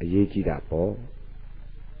ဒါအရေးကြီးတာပေါ့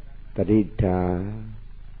တတိထာ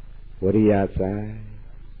ဝရိယဆိုင်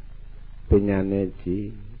ပညာနဲ့ကြည်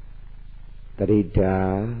တတိထာ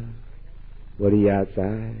ဝရိယ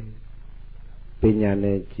ဆိုင်ပညာ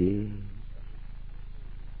နဲ့ကြည်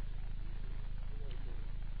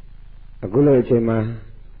အခုလိုအချိန်မှာ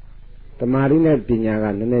တမာရီနဲ့ပညာက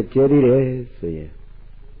နည်းနည်းကျဲသေးတယ်ဆိုရင်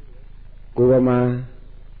ကိုယ်ပေါ်မှာ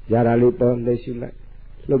ရတာလေးပေါ်လက်ရှုလိုက်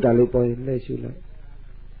လှုပ်တာလေးပေါ်လက်ရှုလိုက်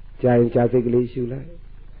ကြာရင်ကြာစိတ်ကလေးရှုလိုက်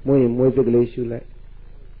မွေးရင်မွေးစိတ်ကလေးရှုလိုက်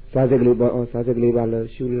Sasakli bo sasakli balo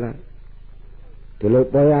shula. Dulu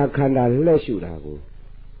boya khanda le shula go.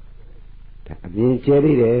 Ta amin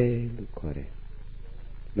cheri de lu khore.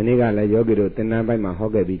 Meniga la yogi ro tenan pai ma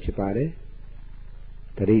hoge bi phit pare.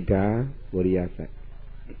 Tarita Wariya sai.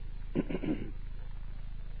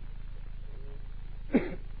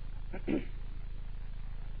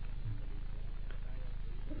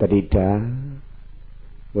 Tarita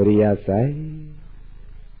Wariya sai.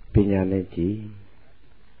 Pinya ne chi.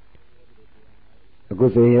 Aku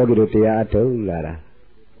sering yogi ro tiya athau la ra.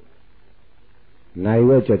 Nai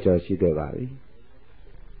we cho cho shi ke ba bi.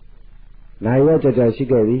 Nai we cho cho shi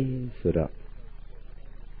ke bi so do.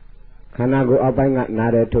 Khana ko apai nga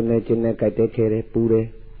na de thun ne chin ne kai te khe de pu de.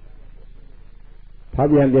 Pha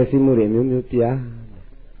pian pya si mu de myo myo pya.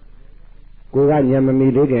 Ko ga nyam ma mi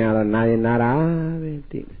de kin ya lo na yin na ra be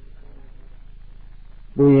ti.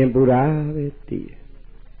 Pu yin pu ra be ti.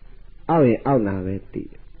 Aw yin aw na be ti.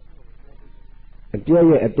 အပြည့်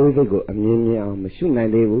ရဲ့အသေးစိတ်ကိုအမြင်မြင်အောင်မရှုနို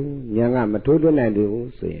င်သေးဘူးဉာဏ်ကမထိုးထွင်းနိုင်သေး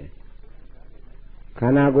ဘူးဆိုရင်ခ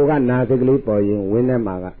န္ဓာကိုယ်ကနာစိတ်ကလေးပေါ်ရင်ဝင်းထဲ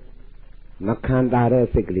မှာကမခံတာတဲ့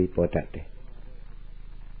စိတ်ကလေးပေါ်တတ်တယ်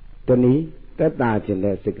တနည်းသက်သာခြင်း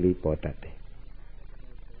တဲ့စိတ်ကလေးပေါ်တတ်တယ်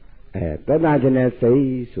သက်သာခြင်းတဲ့စိတ်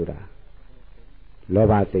ဆိုတာလော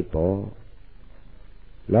ဘစိတ်ပေါ်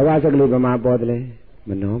လောဘစိတ်ကလေးဘယ်မှာပေါ်တယ်လဲ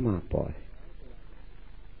မနောမှာပေါ်တယ်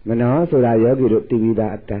မနောဆိုတာယောဂီတို့သိပြီး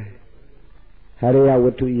သားအတိုင်းဟာရယဝ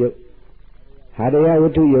တ္ထုယုတ်ဟာရယဝ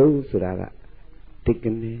တ္ထုယုတ်ဆိုတာကဒိက္ခ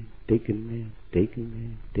နေဒိက္ခနေဒိက္ခနေ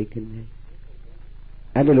ဒိက္ခနေ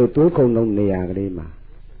အဲ့ဒါလို့တိုးခုံလုံးနေရာကလေးမှာ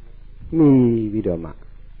မှီပြီးတော့မှ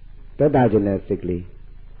သက်သာခြင်းနဲ့စိတ်ကလေး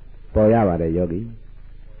ပေါ်ရပါတယ်ယောဂီ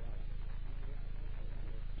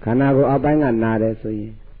ခန္ဓာကိုယ်အပိုင်းကနာတယ်ဆိုရ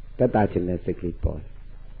င်သက်သာခြင်းနဲ့စိတ်ကလေးပေါ်တယ်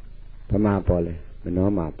ဘယ်မှာပေါ်လဲမနော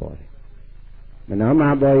မှာပေါ်တယ်မနောမှာ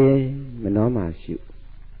ပေါ်ရင်မနောမှာရှု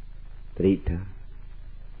တရိဋ္ဌာ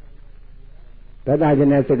သက်သာခြ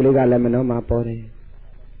င်းနဲ့စိတ်ကလေးကလည်းမနှောမှာပေါ်တယ်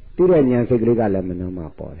တိတဲ့ဉာဏ်စိတ်ကလေးကလည်းမနှောမှာ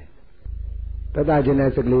ပေါ်တယ်သက်သာခြင်း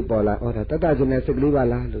နဲ့စိတ်ကလေးပေါ်လာဩဒါသက်သာခြင်းနဲ့စိတ်ကလေးပါ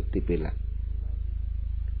လားလို့သိပြီလား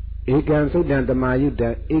ဧကံစိတ်တံတမာယုတံ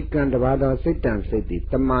ဧကံတဘာသောစိတ်တံစိတ်သည်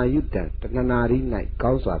တမာယုတံတဏှာရီ၌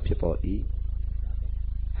ကောင်းစွာဖြစ်ပေါ်၏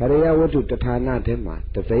ဟရိယဝတ္ထုတဌာနထဲမှာ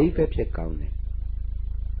တစိမ့်ပဲဖြစ်ကောင်းတယ်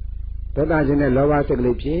သက်သာခြင်းနဲ့လောဘစိတ်က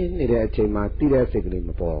လေးဖြစ်နေတဲ့အချိန်မှာတိတဲ့စိတ်ကလေး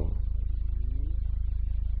မပေါ်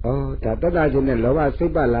ဒါတတ္တခြင်းနဲ့လောဘစိ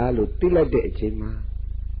တ်ပါလားလို့သိလိုက်တဲ့အချိန်မှာ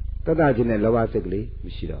တတ္တခြင်းနဲ့လောဘစိတ်ကလေးမ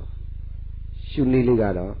ရှိတော့ရှုနည်းလေးက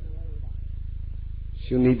တော့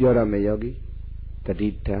ရှုနည်းပြောရမယ်ယောဂီတတိ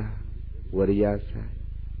တာဝရိယဆိုင်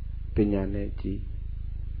ပညာနဲ့ကြည်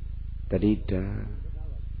တတိတာ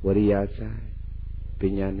ဝရိယဆိုင်ပ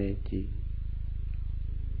ညာနဲ့ကြည်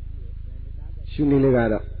ရှုနည်းလေးက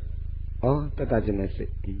တော့တတ္တခြင်းနဲ့စိ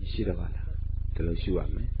တ်ရှိတော့ပါလားဒီလိုရှုရ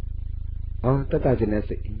မယ်တတ္တခြင်းနဲ့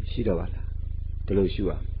စိတ်ရှိတော့ပါလားဒီလိုရှု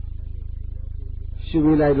ရရှု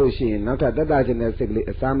ပြီးလိုက်လို့ရှိရင်နောက်ထပ်တတ္တခြင်းနဲ့စိတ်ကလေး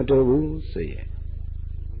အစာမတိုးဘူးဆိုရင်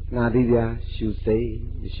ငါသည်ဗျာရှုစိတ်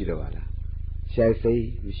မရှိတော့ပါလားရှိုက်စိတ်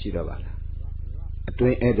မရှိတော့ပါလားအတွ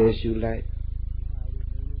င်းဧည့်သည်ရှုလိုက်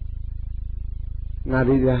ငါသ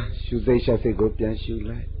ည်ဗျာရှုစိတ်ရှိုက်စိတ်ကိုပြန်ရှု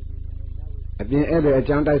လိုက်အပြင်ဧည့်သည်အ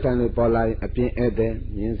ကြောင်းတိုက်ဆိုင်လို့ပေါ်လာရင်အပြင်ဧည့်သည်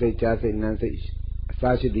မြင်စိတ်ကြားစိတ်နားစိတ်အစာ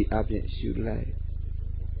ရှိသည့်အပြင်ရှုလိုက်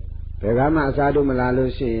ဘယ်ကမှအစားတို့မလာ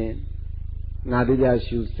လို့ရှိရင်ငါတို့ကြ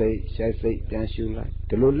ရှုစိတ်ရှိုက်စိတ်ပြန်ရှုလိုက်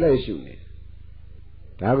ဒီလိုလှည့်ရှုနေ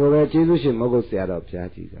ဒါကိုပဲကျေးဇူးရှင်မဟုတ်ဆရာတော်ဘုရား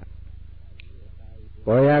ကြီးက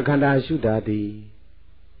ဘောရခန္ဓာရှုတာသည်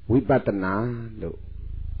ဝိပဿနာလို့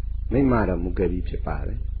မိန့်မတော်မူခဲ့ပြီးဖြစ်ပါတ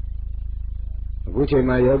ယ်အခုချိန်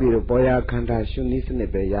မှာယောဂီတို့ဘောရခန္ဓာရှုနည်းစန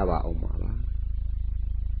စ်ပဲရပါအောင်ပါ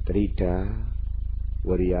တတိတာဝ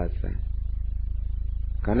ရိယဆိုင်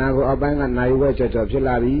ခန္ဓာကိုယ်အပိုင်းကနိုင်ဝဲကြော်ကြော်ဖြစ်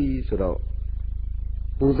လာပြီဆိုတော့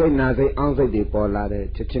ပူစိတ်နာစိတ်အောင်းစိတ်တွေပေါ်လာတဲ့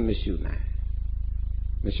ချက်ချင်းမရှုနို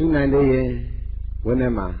င်သေးရင်ဝိန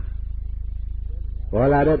ည်းမှာပေါ်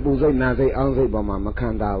လာတဲ့ပူစိတ်နာစိတ်အောင်းစိတ်ပေါ်မှာမခံ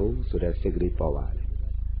တာဘူးဆိုတဲ့စိတ်ကလေးပေါ်ပါတယ်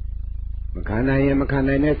မခံနိုင်ရင်မခံ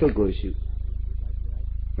နိုင်တဲ့စိတ်ကိုရှု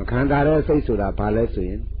မခံတာတဲ့စိတ်ဆိုတာဘာလဲဆို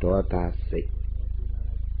ရင်ဒေါသစိတ်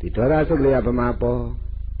ဒီဒေါသစိတ်ကလေးကဘာမှပေါ်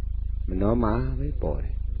မနှောမှာပဲပေါ်တ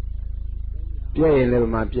ယ်ပြည့်ရင်လည်းဘာ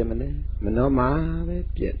မှပြည့်မလဲမနှောမှာပဲ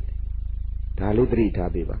ပြည့်ဒါလေးသတိ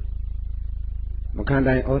ထားပေးပါမခံ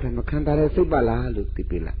တိုင်းဩဒါမခံတာတဲ့စိတ်ပါလားလို့သိ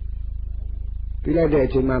ပေးလိုက်ပြီးလိုက်တဲ့အ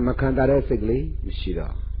ချိန်မှာမခံတာတဲ့စိတ်ကလေးမရှိ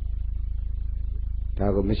တော့ဒါ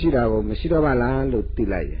ကိုမရှိတာကိုမရှိတော့ပါလားလို့သိ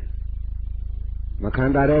လိုက်ရင်မခံ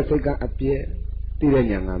တာတဲ့စိတ်ကအပြည့်သိတဲ့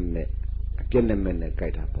ဉာဏ်ကမဲ့အပြည့်နဲ့မဲ့နဲ့ကြို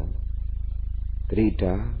က်တာပေါ့သတိ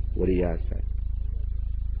ထားဝရိယဆိုင်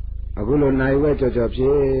အခုလိုနိုင်ဝဲကြော်ကြော်ဖြ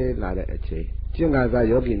စ်လာတဲ့အချိန်ကျင့်ကစား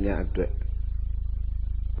ယောဂီများအတွက်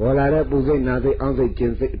ဘ ပေါ်လာတဲ့ပူစိတ်နာစိတ်အောင့်စိတ်ကျ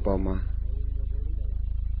င်စိတ်အပေါ်မှာ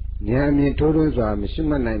ဉာဏ်မြင်ထိုးထွင်းစွာမရှိ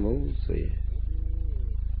မှတ်နိုင်ဘူးဆိုရင်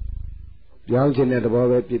ပြောင်းခြင်းတဲ့သဘော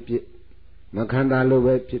ပဲဖြစ်ဖြစ်မခန္ဓာလို့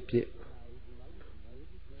ပဲဖြစ်ဖြစ်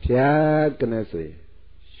ဖြာကနေဆိုရင်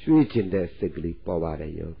ရွှေ့ခြင်းတဲ့စိတ်ကလေးပေါ်ပါတ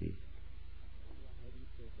ယ်ယောဂီ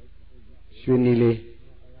ရွှေနီလေး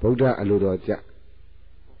ဗုဒ္ဓအလိုတော်ကြ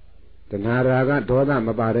တဏှာရာဂဒေါသမ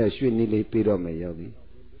ပါတဲ့ရွှေနီလေးပြီးတော့မယ်ယောဂီ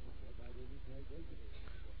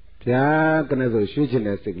ဖြာကနေဆိုရွှေ့ခြင်း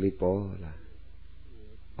တဲ့စိတ်ကလေးပေါ်လာ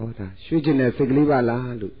ဩဒါရွှေ့ခြင်းတဲ့စိတ်ကလေးပါ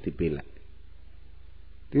လားလို့သိပေးလိုက်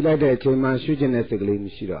သိလိုက်တဲ့အချိန်မှာရွှေ့ခြင်းတဲ့စိတ်ကလေးမ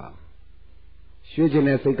ရှိတော့ရွှေ့ခြင်း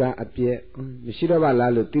တဲ့စိတ်ကအပြည့်မရှိတော့ပါ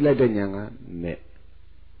လားလို့သိလိုက်တဲ့ဉာဏ်ကမဲ့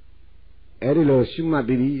အဲ့ဒီလိုရှုမှတ်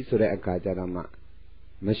ပြီးဆိုတဲ့အခါကျတော့မှ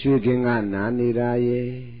မရွှေ့ခင်ကနာနေတာရဲ့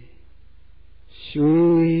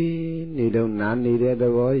ရွှေ့နေတော့နာနေတဲ့သ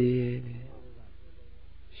ဘောရဲ့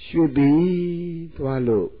ရွှေ့ပြီးသွား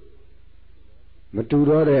လို့မတူ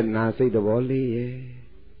တော့တဲ့နာစိတ်သဘောလေးရဲ့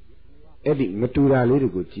အဲ့ဒီမတူတာလေးတွေ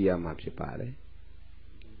ကိုကြည်ရမှာဖြစ်ပါတယ်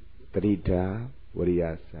ပရိဒါဝရိယ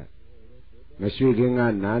စမရွှေ့ခင်က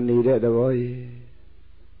နာနေတဲ့သဘောရဲ့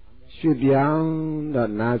ရွှေ့ပြောင်း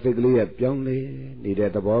တော့နာစိတ်ကလေးရဲ့ပြောင်းလေနေတဲ့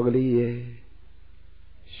သဘောကလေးရဲ့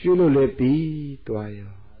ရွှေ့လို့လည်းပြီးသွား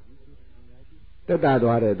ရောတက်တာ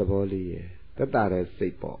သွားတဲ့သဘောလေးရဲ့တက်တာတဲ့စိ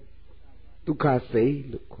တ်ပေါ့ဒုက္ခစိတ်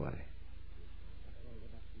လို့ခေါ်တယ်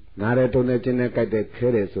နားတဲ့တုံးနဲ့ကျင်းနဲ့ကြိုက်တဲ့ခဲ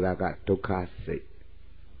တယ်ဆိုတာကဒုက္ခစိတ်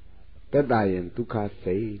တက်တာရင်ဒုက္ခ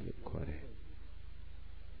စိတ်လို့ခေါ်တယ်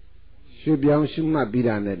ရွှေ့ပြောင်းရှုမှတ်ပြီး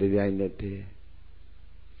တာနဲ့တပြိုင်နက်တည်း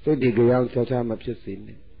စိတ်ဒီကြောင်ချာချာမဖြစ်စေ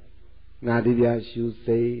နဲ့ငါဒီပြရှု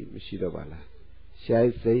စိတ်မရှိတော့ပါလားရှို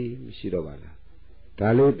က်စိတ်မရှိတော့ပါလားဒါ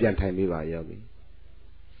လေးပြန်ထိုင်ပေးပါယောဂီ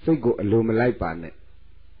စိတ်ကိုအလိုမလိုက်ပါနဲ့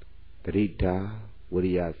တတိတာဝ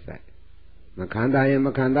ရိယဆိုင်မခန္ဓာရင်မ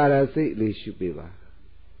ခန္ဓာတဲ့စိတ်လေးရှုပေးပါ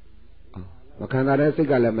မခန္ဓာတဲ့စိတ်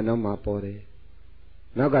ကလည်းမနှောမှာပေါ်တယ်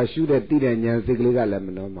နောက်ကရှုတဲ့တိတဲ့ဉာဏ်စိတ်ကလေးကလည်းမ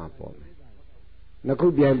နှောမှာပေါ်မယ်နှစ်ခု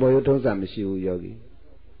ပြိုင်ပေါ်ရထုံးစံမရှိဘူးယောဂီ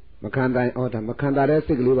မခန္ဓာဩဒါမခန္ဓာတဲ့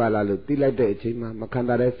စိတ်ကလေးပါလားလို့သိလိုက်တဲ့အချိန်မှာမခန္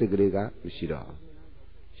ဓာတဲ့စိတ်ကလေးကမရှိတော့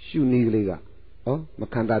ရှုနည်းကလေးကမ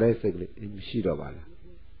ခန္ဓာတဲ့စိတ်ကလေးမရှိတော့ပါလား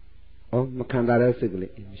မခန္ဓာတဲ့စိတ်က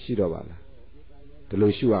လေးမရှိတော့ပါလားဒီ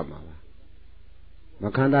လိုရှုရမှာပါမ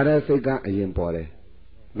ခန္ဓာတဲ့စိတ်ကအရင်ပေါ်တယ်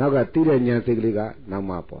နောက်ကသိတဲ့ဉာဏ်စိတ်ကလေးကနောက်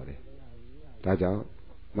မှပေါ်တယ်ဒါကြောင့်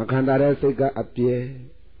မခန္ဓာတဲ့စိတ်ကအပြည့်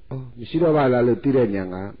မရှိတော့ပါလားလို့သိတဲ့ဉာဏ်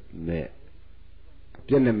ကမဲ့အ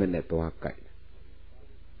ပြည့်နဲ့မဲ့နဲ့သွားကြိုက်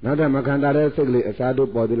နောက်တော့မခန္ဓာတဲ့စိတ်ကလေးအစားတို့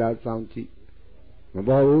ပေါ်သလားစောင့်ကြည့်မ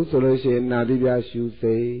ပေါ်ဘူးဆိုလို့ရှိရင်နာတိပြရှု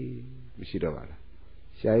စိတ်မရှိတော့ပါလား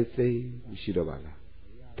ရှိုက်စိတ်မရှိတော့ပါလား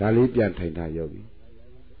ဒါလေးပြန်ထိုင်တာယောဂီ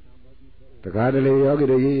တခါတလေယောဂီ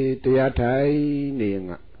တွေတရားထိုင်နေရင်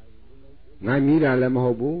ငါမြည်တာလည်းမ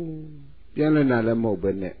ဟုတ်ဘူးပြန်လဲတာလည်းမဟုတ်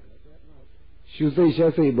ပဲနဲ့ရှုစိတ်ရှ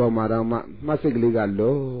က်စိတ်ပေါ်မှာတော့မှမှတ်စိတ်ကလေးက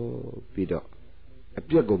လောပြီးတော့အ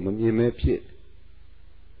ပြက်ကိုမမြင်မဲဖြစ်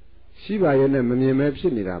ရှိပါရဲ့နဲ့မမြင်မဲဖြ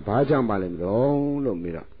စ်နေတာဘာကြောင့်ပါလဲမလို့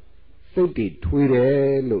မေးတော့စိတ်တွေထွေးတယ်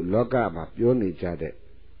လို့လောကမှာပြောနေကြတဲ့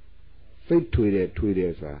စိတ်ထွေးတယ်ဆို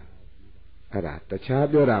တာအဲ့ဒါတခြား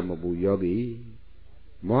ပြောတာမဟုတ်ဘူးယောဂီ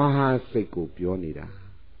မောဟစိတ်ကိုပြောနေတာ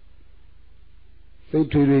စိတ်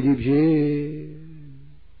ထွေကြီးဖြစ်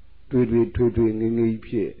ထွေငငယ်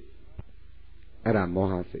ဖြစ်အဲ့ဒါမော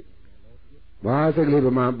ဟစိတ်ကလေးဗ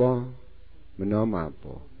မာပေါ်မနှောမှာ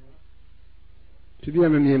ပေါ်ဖြစ်ပြ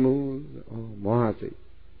မမြင်ဘူးမောဟစိတ်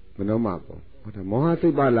မနှောမှာပေါ်ဒါမောဟစိ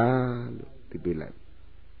တ်ပါလားလို့သိပေးလိုက်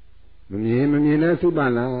မမြင်တဲ့စိတ်ပါ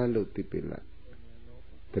လားလို့သိပေးလိုက်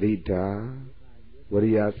တရိတာဝ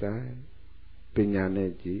ရိယဆိုင်ပညာ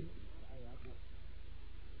နဲ့ကြည့်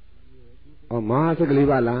မောဟစိတ်ကလေး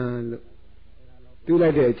ပါလားလို့သိလို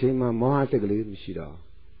က်တဲ့အချိန်မှာမောဟစိတ်ကလေးမရှိတော့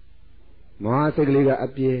မောဟစိတ်ကလေးကအ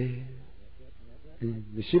ပြည့်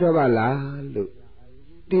မရှိတော့ပါလားလို့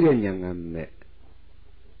သိတဲ့ဉာဏ်ကမဲ့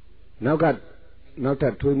နောက်ထ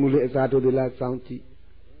ပ်ထွေးမှုလေးအစားထိုးသေးလားစောင့်ကြည့်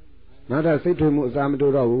နောက်ထပ်စိတ်ထွေးမှုအစားမ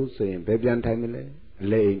ထိုးတော့ဘူးဆိုရင်ဘယ်ပြန်ထိုင်မလဲအ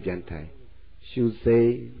လဲအိမ်ပြန်ထိုင်ရှုစိ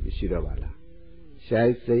တ်မရှိတော့ပါလားရှို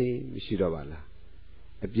က်စိတ်မရှိတော့ပါလား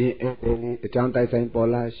အပြင်းအကြောင်းတိုက်ဆိုင်ပေါ်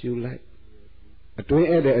လာရှုလိုက်အတွင်း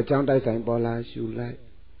အကြောင်းတိုက်ဆိုင်ပေါ်လာရှုလိုက်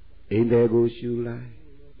အိမ်တယ်ကိုရှုလိုက်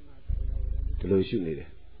ဒီလိုရှုနေတယ်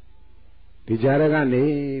ဒီကြားရကနေ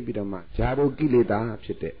ပြီးတော့မှဇာဘုကိလေသာဖြ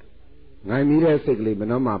စ်တဲ့ငိုင်မီတဲ့စိတ်ကလေးမ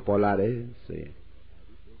နှောမှာပေါ်လာတယ်ဆိုရင်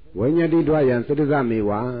ဝိညာတိဒွါယံသတ္တဇမေ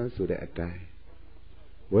ဝါဆိုတဲ့အတိုင်း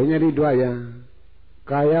ဝိညာတိဒွါယံ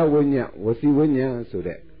ကာယဝိညာဉ်ဝစီဝိညာဉ်ဆို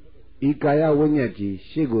တဲ့ဤကာယဝိညာဉ်ကြီး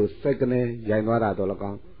ရှေ့ကိုစက်ကနေရိုင်သွားတာတော့၎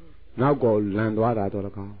င်းနောက်ကိုလန်သွားတာတော့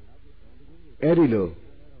၎င်းအဲ့ဒီလို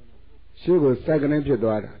ရှေ့ကိုစက်ကနေဖြစ်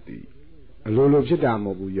သွားတာဒီ Lulu Chita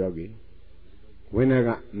Mobu Yogi. When I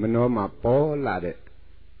got Manoma Paul Lade,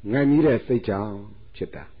 Namira Secha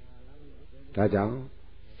Chita. Tajao,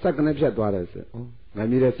 second of Chatwaras, oh,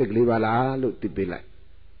 Namira Seglivala look to be like.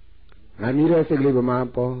 Namira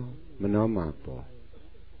Seglibama Po, Manoma Po.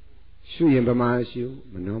 Shu Yambama Shu,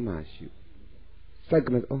 Manoma Shu.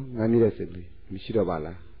 Second, oh, Namira Segli,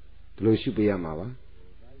 Mishirovala, Tlushupiamawa.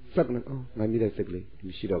 Second, oh, Namira Segli,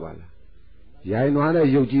 Mishirovala. Yainwada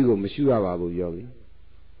Yojigo, Mishua Yogi.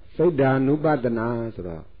 Say down Nubatana,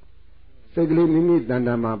 Sura. Segli Mimi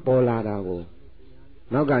Dandama Pola Dago.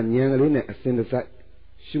 Naga Nyangalina, a synthesize.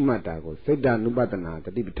 Shumatago, say down Nubatana,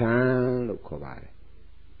 the Tibetan look Kovare.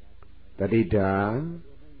 The Dita,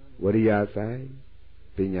 Waria Sai,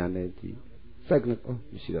 Pinyaneji. Second, oh,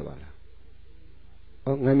 Mishirovala.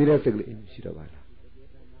 Oh, Namira Segli, Mishirovala.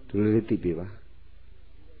 To Liti Piva.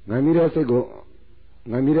 Namira Sego.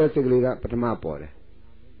 Namira Segliga Patama Pore.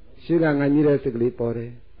 Shiga Namira Segli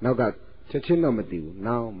Pore. Now got Chachino Matiu.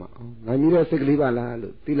 Now, Namira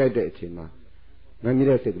Seglivala, Tila de Chima.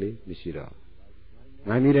 Namira Segli, Mishiro.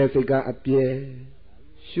 Namira Sega appear.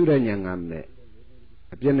 Shuranyangame.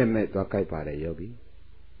 Apianame Tokai Pare Yogi.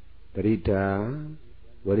 Rita,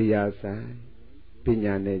 Waria Sai,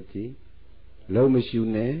 Pinyaneji,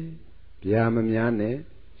 Lomashune, Yamamiane,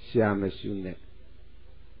 Shamashune.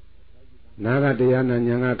 Naga Diana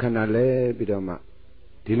Nyanga Canale Bidoma.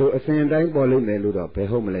 Dilo Ascending Bolin Ludo,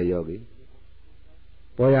 Pehomele Yogi.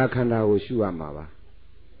 Boya Kanda Ushua Mava.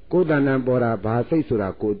 Kodana Bora Base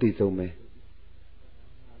Sura Kotisome.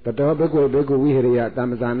 But Obego Bego Wiria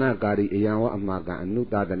Tamazana Gari Iyawa Amaga and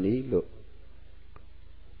Nuta the Nilo.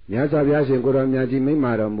 Nyasa Yashi Goram Yaji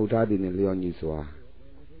Mimara Mutadi in Leon Yusua.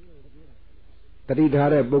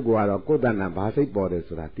 Tadidare Bogwara Kodana Base Borders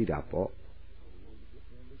Ratida Po.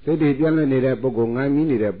 Say the Piano Nere Bogo, Nami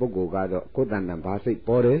Nere Bogo Gado, Kodana Base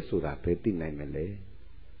Borders Sura Peti Namele.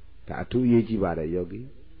 Tatu Yeji Vada Yogi.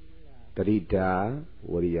 Tadida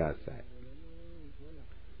Waria Sai.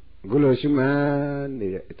 Gulo Shima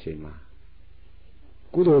Nere Chema.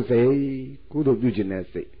 Kudo say, Kudo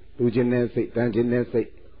Buginese, Buginese, Tanginese.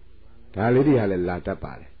 Talidi Halata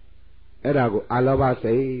Pare. Erago Alava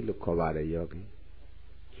say, Lukovare Yogi.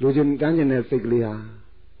 Lugin Tanginese Siglia.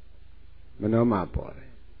 Manoma Pore.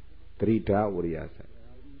 Trita Uriasa.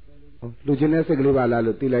 Luginese Glivala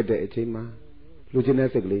Lutila de Echema.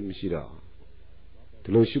 Luginese Glim Mishiro.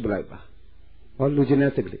 Tulu Shublaiba. Or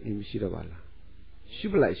Luginese Glim Mishirovala.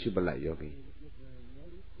 Shubla Yogi.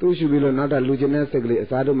 Tu Shubilo not a Luginese Gli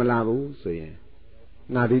Asado Malabu, so ye.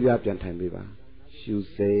 Nadia Piantan Biba. Shu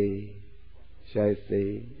say, shall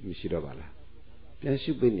say, Mishirovala. Pian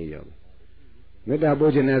Shupini Yogi. Meda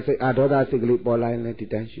Bojanese Adoda Sigli Bola and let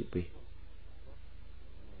it and Shupi.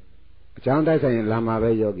 Chanda saying Lama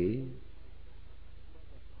Yogi.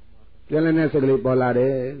 Pianesegli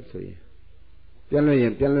Bolade, so ye. Piano,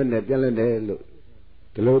 look.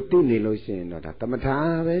 The low tini lotion, not a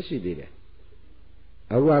tamata, she did it.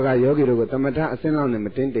 Awaga Yogi to tamata, send on the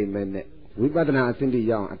matente minute. We badana send the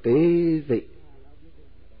young at the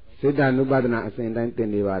Sit down, no badana send and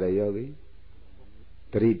tenivada Yogi.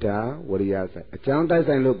 Trita, Wariasa. A chanta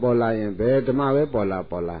saying look Bola and bear the Mawe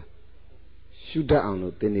Pola. Shoot down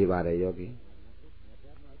no tenivada Yogi.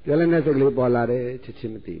 Pianesegli Bolade,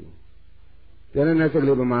 Chichimati.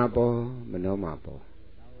 Pianesegli Mapo, Manomapo.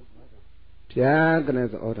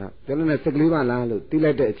 Pianes order. Pianesegli Lalo,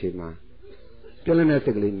 Tilete Chima.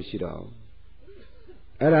 Pianesegli Mishiro.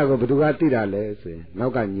 Erago Budugati Lese,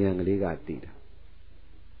 Nogan Yang Liga Tida.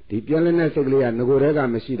 The Pianesegli and Nogorega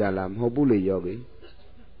Mashida Lam, Hobuli Yogi.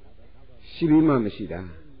 Shibima Mashida.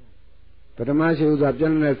 But a mashi was a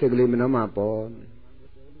Pianesegli Manomapo.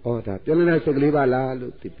 Order. Pianesegli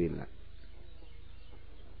Lalo, Tipila.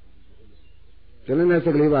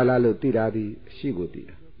 Pianesegli Lalo, Tidadi,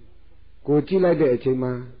 Shigotida. Coachila de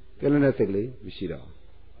Echema, Pianesegli, Mishiro.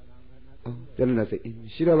 Oh,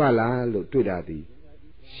 Pianesegli, Shirovala, look Twidadi.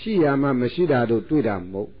 Shiama Mashida do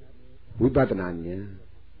Twidamo, Wibatananya.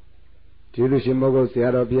 Tilushimogo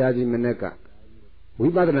Sierra Piaji Meneka.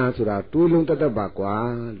 Wibatana Sura, Tulum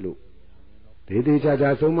Tatabaqua, look. Didi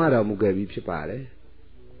Chaja Somara Mugabi Pipare.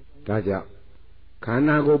 Taja.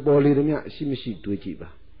 Kanago Bolidemia, Shimishi Twichiba.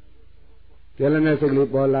 Pianesegli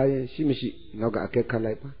Bola, Shimishi, Noga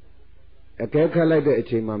Kekalaipa. A keka like the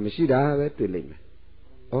Echema Mishida to Lime.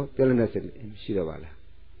 Oh, Pianesegli, Shirovala.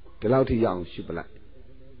 The Lauti Young Shibala.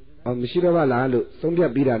 Oh, Mishirovala, look, Sombia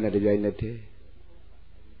Bida Nadajanete.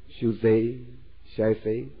 Shusay, Shai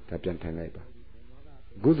say, Tapian Tanaiba.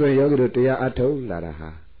 Guzo Yogi to Ya Ato,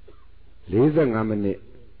 Laraha. Laser Namane,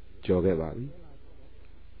 Jogababi.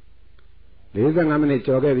 Laser Namane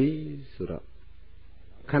Jogabi, Sura.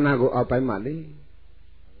 khana ko out by Mali.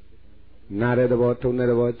 Nare the ball, tone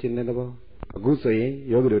the ball, chin the ball. A good saying,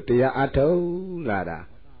 Yogu Tia Ato Lada.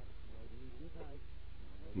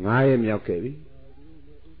 I am Yakevi.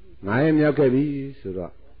 I am Yakevi,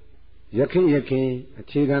 Sura. Yakin, a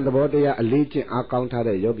chicken the body, a leech, a counter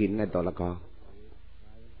the yogi net dollar.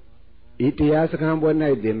 Itia Sakam one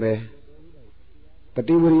night, Dimbe.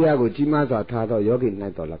 Patiburia go Chimas or Tado yogi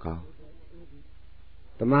net dollar.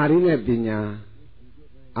 The marine pinya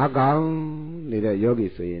Agam neither yogi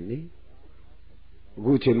saying.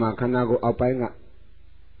 Gucci Makanago Apanga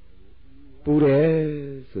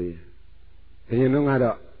Pure Suy. You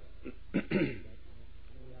know,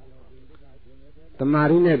 the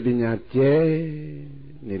marine pinya J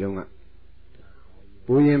Nidonga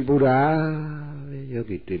Puyen Pura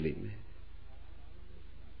Yogi Tilling.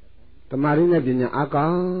 The marine pinya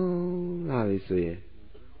Agam Navi Suy.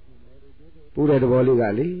 Pure the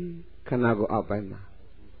Boligali Kanago Apanga.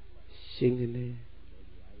 Singing it,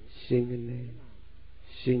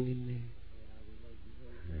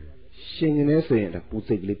 saying that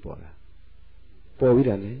Pussigli Pora.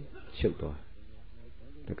 Povidane, Chiltor.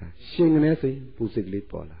 The guy singing it, saying Pussigli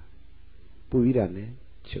Pora. Puvidane,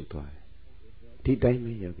 Chiltor. Tea time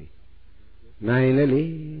me yogi. Nine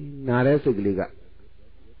Naresigli.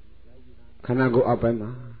 Can I go up and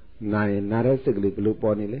ma? Nine Naresigli blue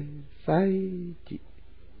ponile. Sai.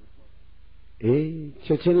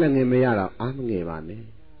 Chachin and Mayara, I'm Nevane.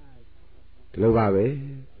 Lovabe,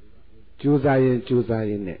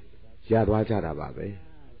 Chuzayin it, Yadwachara Babe.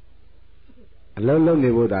 A low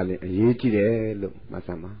niveau darling, a yechi look,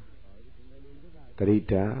 Masama.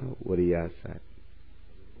 Tarita, Waria side.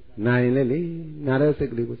 Nine lily,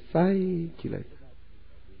 Narasekli was side, Chile.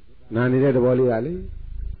 Nani the Wally alley.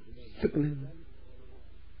 Sickness.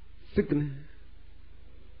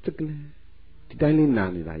 Titani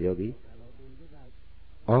Nani, Yogi.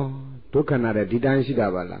 Oh, Tokanara, Didan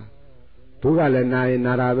Shidavala. Tugale Nai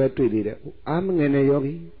Narabe tweeted. I'm in a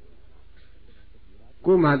yogi.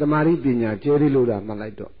 Kuma the Maripina, Jerry Luda,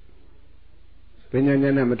 Malaito.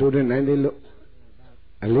 Penyana Matuda 90 look.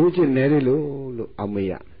 A legion Neri Lu,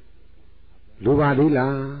 Amia.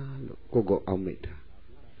 Luvadilla, Coco Amita.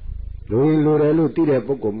 Louis Lurelu, Tide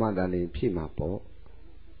Poco Madani, Pima Po.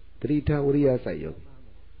 Trita Uria Sayo.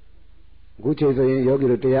 Gucci Yogi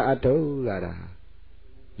Rutea Ato, Lara.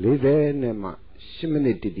 Live Nema,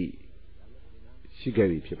 Shiminity. She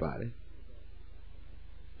gave it Pipare.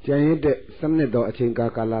 Giant Samnedo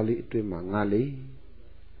Achinka Kalali to Mangali.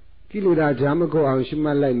 Kilida Jamako and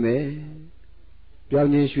Shimalai me.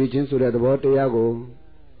 Piani switching so that the water yago.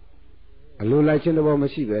 A low light in the woman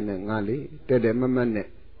she went and Gali, Tede Mamane.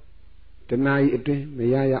 The night it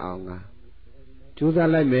Mayaya Anga. Choose a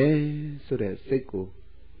like me so that Seko.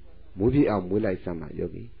 Movie will like Sama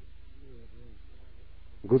Yogi.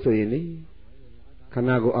 Gusayini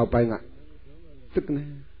Kanago Alpina. Sickness.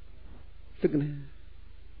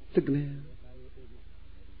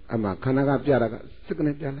 Ama Kanaga Piaraga,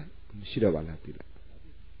 sickness Piala, Shirovala Tila.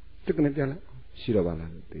 Sickness Piala, Shirovala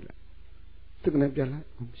Tila. Sickness Piala,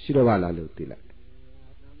 Shirovala Tila.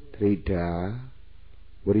 Trita,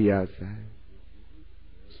 Buriasa.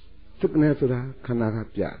 Sickness Ura, Kanaga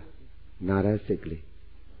Piara, Nara sickly.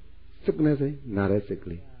 Sickness, Nara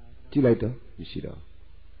sickly. Chilaito, Shiro.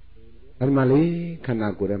 Almali,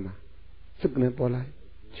 Kanagurema. Sickness Bola,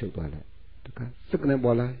 Childwala. Sickness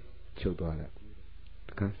Bola, Childwala.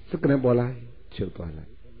 Sickness Bola, Childwala.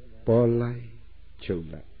 Bola,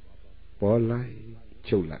 Childla.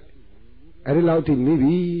 I allowed him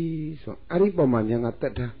maybe so Aripoman young at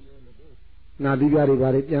that time. Now the very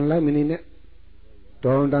body young lemon in it.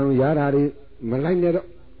 Down Yarari, Maliner.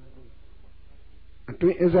 A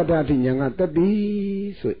twin is a daddy young at the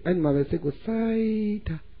bee, so and my sick was sight.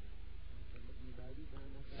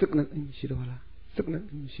 Sickness in Shirovala. Sickness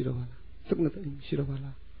in Shirovala. Sickness in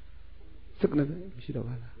Shirovala. Sickness in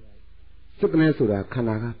Shirovala. Sickness Sura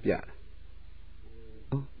Kanaga Piara.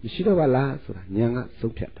 Oh, Shirovala Sura Nyanga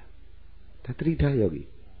Sopiata. Tatrita Yogi.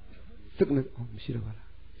 Sickness of Shirovala.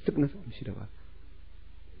 Sickness of Shirovala.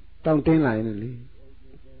 Down 10 line.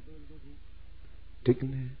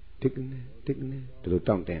 Tickne, to the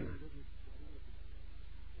town 10.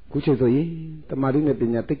 Kuchezoyi, the marine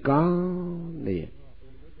pinatica.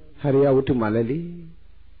 Hurry out to Malali.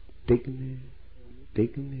 Tickne,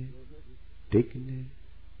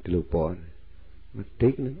 to look born. But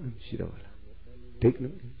take them and Shirovala.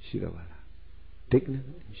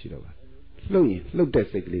 Look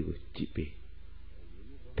at sickly with GP.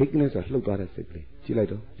 Thickness of look at sickly,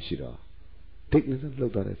 Chilato, Shiro. Thickness of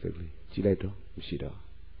look at sickly, Chilato, Shiro.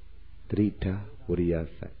 Trita, Uria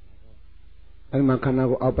side. အဲ့မှာခန္ဓာ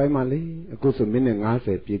ကိုယ်အောက်ပိုင်းမှာလေအခုဆိုမိနစ်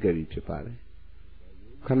50ပြည့်ခဲ့ပြီဖြစ်ပါလေ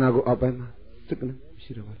ခန္ဓာကိုယ်အောက်ပိုင်းမှာစိတ်ကလည်းမ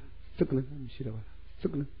ရှိတော့ပါလားစိတ်ကလည်းမရှိတော့ပါလားစိ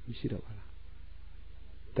တ်ကလည်းမရှိတော့ပါလား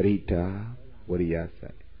တရိတာဝရိယ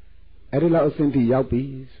စိုက်အဲ့ဒီလောက်အဆင့်ထိရောက်ပြီ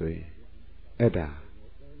ဆိုရင်အဲ့ဒါ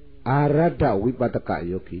အာရတ္တဝိပဿက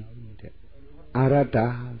ယောဂီတဲ့အာရတ္တ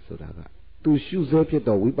ဆိုတာကသူရှုစောဖြစ်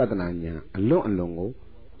သောဝိပဿနာဉာဏ်အလွန်ကို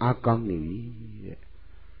အားကောင်းနေပြီတဲ့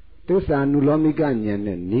သစ္စာနုလောမိကဉာဏ်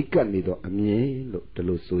နဲ့နိကပ်နေသောအမြင်လို့ဒီ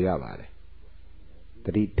လိုဆိုရပါတယ်တ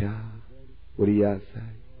တိတာဝရိယဆို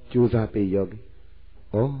င်ကြိုးစားပေးယောဂီ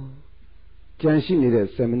ဩကြံရှိနေတဲ့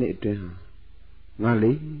7မိနစ်အတွင်းဟာငါ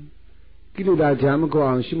လေကိလေသာဂျာမကော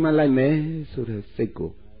အောင်ရှုမှတ်လိုက်မယ်ဆိုတဲ့စိတ်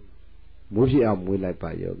ကိုမိုးဖြစ်အောင်မွေးလိုက်ပါ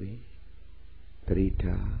ယောဂီတတိ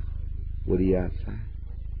တာဝရိယဆိုင်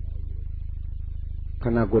ခ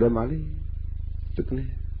န္ဓာကိုယ်ထဲမှာလေစိတ်ကနေ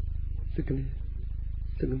စိတ်ကနေ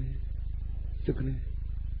စိတ်ကနေစိတ်ကနေ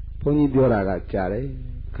ဘုန်းကြီးပြောတာကကြားတယ်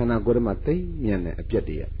ခန္ဓာကိုယ်ထဲမှာသိမြန်တဲ့အပြက်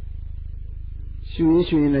တွေရရှူ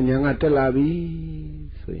ရင်လည်းညာကတက်လာပြီ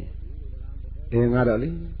ဆိုရင်ငါတော့လေ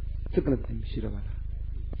စိတ်ကနေမရှိတော့ပါလား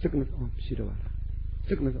စိတ်ကနေမရှိတော့ပါလား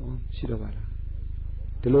စိတ်ကနေမရှိတော့ပါလား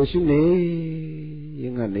ဒီလိုရှုနေရ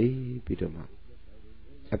င်ကနေပြီးတော့မှ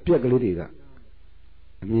အပြက်ကလေးတွေက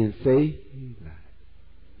အမြင်စိတ်လာ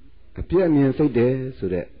အပြက်အမြင်စိတ်တယ်ဆို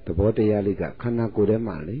တဲ့သဘောတရားလေးကခန္ဓာကိုယ်ထဲ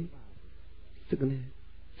မှာလေစိတ်ကနေ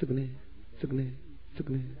စိတ်ကနေစိတ်ကနေစိတ်က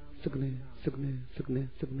နေစိတ်ကနေစိတ်ကနေစိတ်ကနေ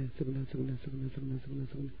စိတ်ကနေစိတ်ကနေစိတ်ကနေစိတ်ကနေစိတ်ကနေစိတ်ကနေ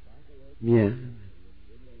စိတ်ကနေမြန်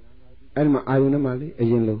အဲ့ဒီမှာအာယုန်ထဲမှာလေအ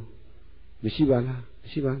ရင်လုံးမရှိပါလားမ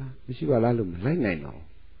ရှိပါလားမရှိပါလားလို့မလိုက်နိုင်တော့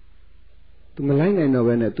သူမလိုက်နိုင်တော့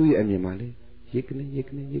ဘဲနဲ့သူ့ရဲ့အမြင်မှာလေရိတ်ကနေရိတ်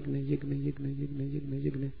ကနေရိတ်ကနေရိတ်ကနေရိတ်ကနေရိတ်ကနေရိတ်ကနေရိ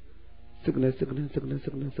တ်ကနေစိတ်ကနေစိတ်ကနေစိတ်ကနေစိ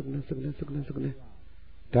တ်ကနေစိတ်ကနေစိတ်ကနေစိတ်ကနေစိတ်ကနေ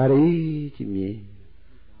ဒါရီကြည့်မြင်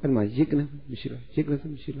အဲ့မှာရိတ်ကနေမရှိတော့ရိတ်ကနေ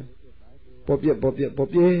မရှိတော့ပေါ်ပြက်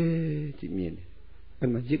ကြည့်မြင်တယ်အဲ့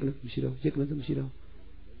မှာရိတ်ကနေမရှိတော့ရိတ်ကနေမရှိတော့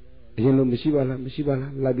အရင်လိုမရှိပါလားမရှိပါ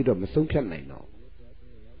လားလိုက်ပြီးတော့မဆုံးဖြတ်နိုင်တော့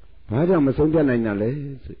ဘာကြောင့်မဆုံးဖြတ်နိုင်တာလဲ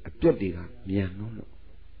ဆိုအပြက်တွေကမြန်တော့လို့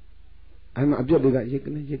အဲ့မှာအပြက်တွေကရိတ်က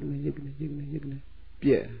နေရိတ်ကနေရိတ်ကနေရိတ်ကနေရိတ်ကနေပြ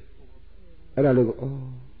က်အဲ့ဒါလို့ဩ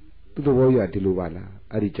သူ့သဘောရဒီလိုပါလား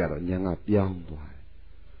အဲ့ဒီကြတော့ညာကပြောင်းသွားတယ်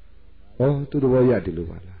ဩသူ့သဘောရဒီလို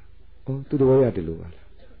ပါလားဩသူ့သဘောရဒီလိုပါလား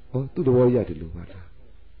ဩသူ့သဘောရဒီလိုပါလား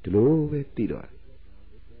ဒီလိုပဲသိတော့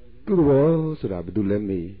သူ့သဘောဆိုတာဘာလို့လဲ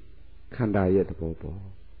မေးခန္ဓာရဲ့သဘောပေါ့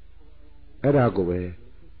အဲ့ဒါကိုပဲ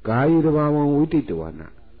ကာယတဘာဝံဝိတိတဝနာ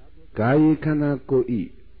ကာယခန္ဓာကိုယ်ဤ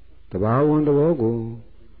တဘာဝံသဘောကို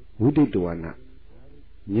ဝိတိတဝနာ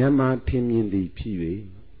ဉာဏ်မှာထင်မြင်သည်ဖြစ်၍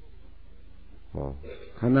ဟော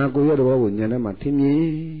ခန္ဓာကိုယ်ရဲ့သဘောကိုဉာဏ်ထဲမှာထင်မြင်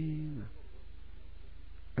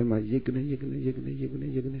အဲ့မှာရိတ်ကနေရိတ်ကနေရိတ်ကနေရိတ်ကနေ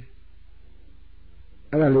ရိတ်ကနေ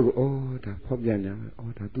အဲ့ဒါလို့ဩဒါဖောက်ပြန်ညာဩ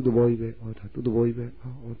ဒါသူ့သဘောကြီးပဲဩဒါသူ့သဘောကြီးပဲ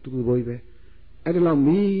ဩသူ့သဘောကြီးပဲအဲ့ဒါလောက်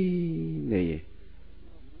မီးနေရင်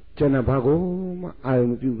ကျန်တဲ့ဘာကိုမှအာရုံ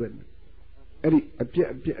မပြုပဲအဲ့ဒီအပြက်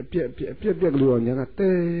ကလေးအောင်ညာကတဲ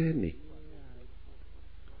နေ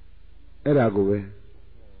အဲ့ဒါကိုပဲ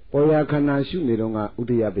ပေါ်ရခန္ဓာရှုနေတော့ကဥ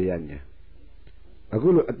ဒိယပယညာအခု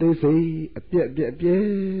လိုအသေးစိတ်အပြက်ကြ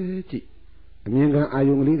ည့်အမြင်ကအာ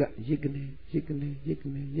ယုံကလေးကရိတ်ကနေရိတ်ကနေရိတ်က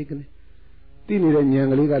နေရိတ်ကနေသိနေတဲ့ဉာဏ်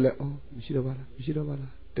ကလေးကလည်းမရှိတော့ပါလားမရှိတော့ပါ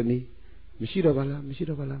လားတနည်းမရှိတော့ပါလားမရှိ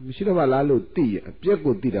တော့ပါလားမရှိတော့ပါလားလို့သိရအပြက်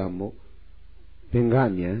ကိုသိတာမဟုတ်ဘင်္ဂဉာ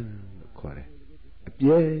ဏ်လို့ခေါ်တယ်အပြ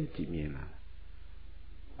က်ကြည့်မြင်လာ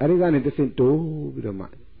အဲ့ဒီကနေတစ်ဆင့်တိုးပြီးတော့မှ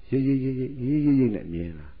ရေးနဲ့မြ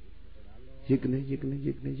င်လာရိတ်ကနေရိတ်ကနေ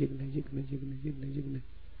ရိတ်ကနေရိတ်ကနေရိတ်ကနေရိတ်ကနေရိတ်ကနေရိတ်ကနေ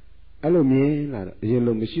အဲ့လိုမြင်လာတော့အရင်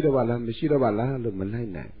လိုမရှိတော့ပါလားမရှိတော့ပါလားလို့မလိုက်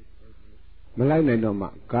နိုင်တော့မှ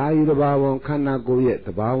ကာယတဘာဝံခန္ဓာကိုယ်ရဲ့တ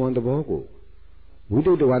ဘာဝံသဘောကိုဝိ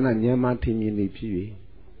တုတဝနာဉာဏ်မှထင်မြင်နေဖြစ်၍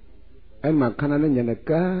အဲ့မှာခန္ဓာနဲ့ဉာဏ်နဲ့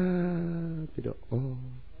ကပ်ပြီးတော့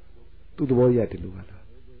သူ့သဘောရဒီလိုပါလား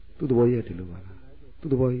သူ့သဘောရဒီလိုပါလားသူ့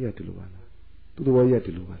သဘောရဒီလိုပါလားသူ့သဘောရ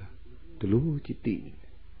ဒီလိုပါလားဒီလိုကြည့်သိနေတ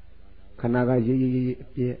ယ်ခန္ဓာကရေးအ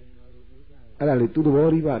ပြည့်အဲ့ဒါလေသူ့သဘော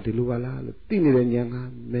ကြီးပါဒီလိုပါလားလို့သိနေတဲ့ဉာဏ်က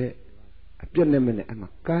မဲ့အပြည့်နဲ့မဲ့အဲ့မှာ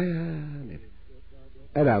ကာယနေတယ်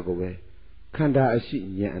အဲ့ဒါကိုပဲခန္ဓာအရှိ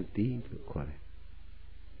ဉာဏ်အတိလို့ခေါ်တယ်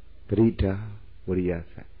ပရိဒါဝရိယ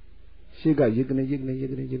ဆိုင်ရှေ့ကရိတ်ကနေပြ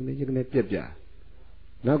က်ပြ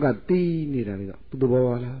နောက်ကတီးနေတာလေးကသူ့သဘော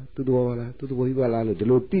ပါလားသူ့သဘောပါလားသူ့သဘောကြီးပါလားလို့ဒီ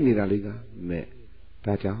လိုတီးနေတာလေးကမဲ့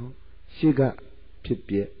ဒါကြောင့်ရှေ့ကဖြစ်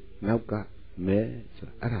ပြက်နောက်ကမဲ့ဆို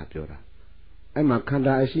တာအဲ့ဒါပြောတာအဲ့မှာခန္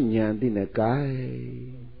ဓာအရှိဉာဏ်အတိနဲ့ကာယ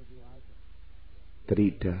ပရိ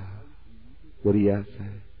ဒါဝရိယဆို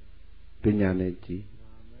င်ပညာနဲ့ကြည်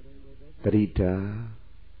ပရိဒါ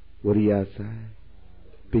ဝရိယဆိုင်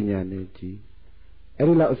ပညာနဲ့ကြည်အဲ့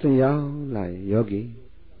ဒီလောက်အစဉ်ရောက်လာရင်ယောဂီ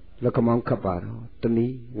လက်ခမောင်းခတ်ပါတော့တန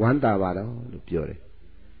ည်းဝမ်းသာပါတော့လို့ပြောတယ်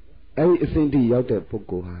အဲ့ဒီအစဉ်တိရောက်တဲ့ပုဂ္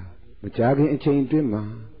ဂိုလ်ဟာမကြာခင်အချိန်အတွင်းမှာ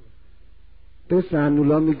သစ္စာနု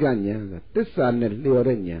လောမိကဉာဏ်သစ္စာနဲ့လျော်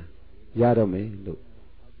တဲ့ဉာဏ်ရတော့မယ်လို့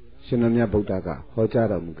ရှင်တော်မြတ်ဗုဒ္ဓကဟောကြား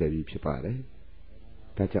တော်မူခဲ့ပြီးဖြစ်ပါတယ်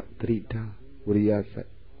ဒါကြောင့်သတိထားဝိရိယစိုက်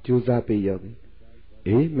ကြိုးစားပေးရောပြီ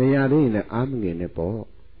အေးမရသေးရင်လည်းအာမငယ်နဲ့ပေါ့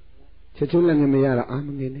ချက်ချင်းလည်းမရတော့အာမ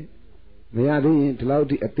ငယ်နဲ့မရသေးရင်ဒီလောက်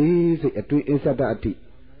ထိအသေးစိတ်အတွင်းအစ္ဆဒအထိ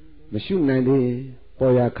မရှုနိုင်သေးရင်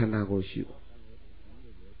ပေါ်ရခန္ဓာကိုရှု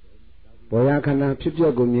ပေါ်ရခန္ဓာဖြစ်ပျ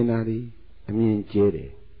က်ကိုမြင်တာဒီအမြင်ကျဲတ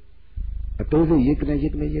ယ်အတိုးစိတ်ရိတ်ကနေ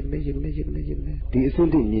ဒီအစွ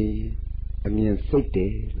န်းတိမြင်အမြင်စိတ်တ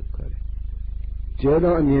ယ်လို့ခေါ်တယ်ကျဲ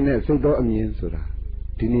သောအမြင်နဲ့စိတ်သောအမြင်ဆိုတာ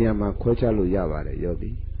ဒီနေရာမှာခွဲခြားလို့ရပါတယ်ယော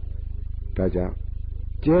ဂီဒါကြောင့်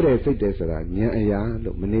ကျဲတယ်စိတ်တယ်ဆိုတာဉာဏ်အရာ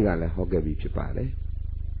လို့မနေ့ကလည်းဟောခဲ့ပြီးဖြစ်ပါတယ်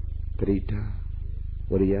ပရိဒါ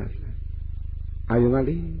ဝရိယအာယုံက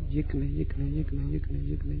လေရိတ်ကနေ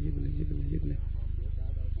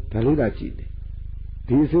ဒါလေးသာကြည့်တယ်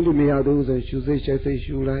ဒီအစွန်းတိမရသေးဘူးဆိုရှုစိတ်ရှိုက်စိတ်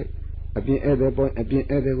ရှုလိုက်အပြင်ဧည့်သည်pointအပြင်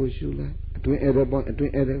ဧည့်သည်ကိုရှုလိုက်အတွင်းဧည့်သည်pointအတွ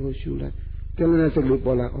င်းဧည့်သည်ကိုရှုလိုက်ပြန်တဲ့စိတ်လေး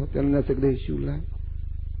ပေါ်လာပြန်တဲ့စိတ်လေးရှုလိုက်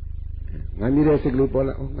ငါမြည်တဲ့စိတ်လေးပေါ်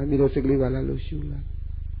လာငါမြည်တဲ့စိတ်လေးပါလားလို့ရှုလိုက်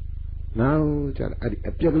နောက်ကြအဲ့ဒီ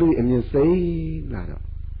အပြက်ကလေးအမြင်စိတ်လာတော့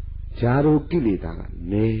ဂျာရိုကိလေသာက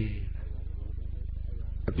နေ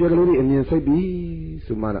အပြက်ကလေးအမြင်စိတ်ပြီ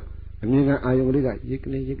ဆိုမှတော့အမြင်ကအာယုံလေးကရိတ်က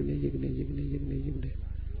နေ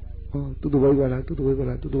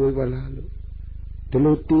သူ့တဝိုင်းပါလားလို့ဒီ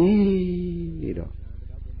လိုတီးနေတော့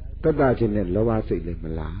တတ်တာချင်းနဲ့လောဘစိတ်လည်းမ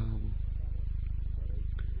လား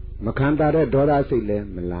မခံတာတဲ့ဒေါသစိတ်လည်း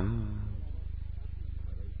မလား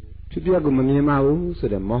ဖြစ်ပျက်ကမမြင်ပါဘူးဆို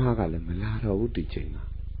တဲ့မောဟကလည်းမလာတော့ဘူးဒီချိန်မှာ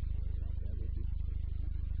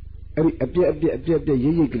အဲ့ဒီအပြက်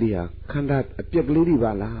ရိတ်ကလေးဟာခန္ဓာအပြက်ကလေးတွေ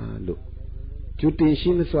ပါလားလို့ကျွတင်ရှ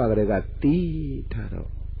င်းမစွာကြတဲ့ကတီးထား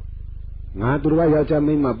တော့ငါသူတော်ယောက်ျား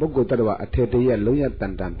မိန်းမပုဂ္ဂိုလ်တ attva အထေတရဲ့လုံးရတ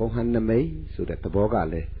န်တန်ပုံဟန်နမိတ်ဆိုတဲ့သဘောက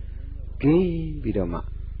လည်းကင်းပြီးတော့မှ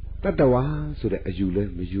တ attva ဆိုတဲ့အယူလ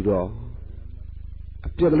ည်းမယူတော့အ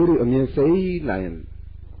ပြက်ကလေးတွေအမြင်စိတ်လာရင်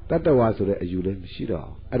တ attva ဆိုတဲ့အယူလည်းမရှိတော့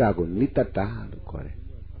အဲ့ဒါကိုနိတ္တတာလို့ခေါ်တယ်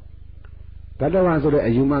တ attva ဆိုတဲ့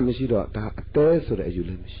အယူမှမရှိတော့ဒါအတဲဆိုတဲ့အယူ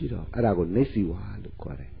လည်းမရှိတော့အဲ့ဒါကိုနိစီဝါလို့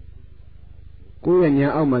ခေါ်တယ်ကိုယ့်ရဲ့ဉာ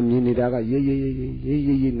ဏ်အောက်မှာမြင်နေတာက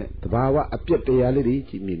ရေးနဲ့တဘာဝအပြက်တရားလေးတွေ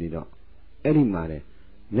ကြည့်မြင်နေတော့အဲ့ဒီမှာလေ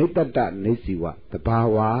နိတ္တနေစီဝတဘာ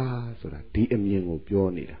ဝဆိုတာဒီအမြင်ကိုပြော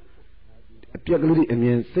နေတာအပြက်ကလေးတွေအမြ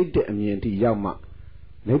င်စိတ်တဲ့အမြင်အထိရောက်မှ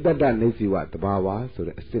နိတ္တနေစီဝတဘာဝဆို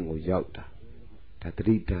တဲ့အဆင့်ကိုရောက်တာဒါတ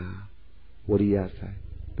တိတာဝရိယဆိုင်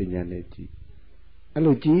ပညာနဲ့ကြည့်အဲ့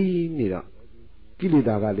လိုကြည့်နေတော့ကိလေ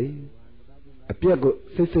သာကလေအပြက်ကို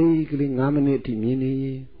စိတ်ကလေး9မိနစ်အထိမြင်နေရ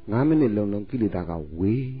င်9မိနစ်လုံးကိလေသာက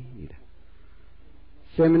ဝေးနေတာ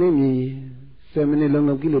10မိနစ်မြင်ရင်10မိနစ်လုံး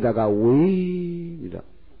ကိလေသာကဝေးပြီးတော့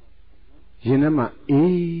ရင်ထဲမှာ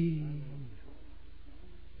အေး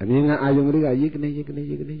အမြင်ကအာယုံကလေးကရိတ်ကနေကိလေ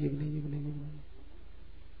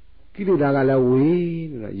သာကလည်းဝေး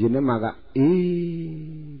ပြီးတော့ရင်ထဲမှာကအေး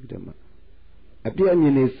ပြီးတော့မှအပြည့်အမြ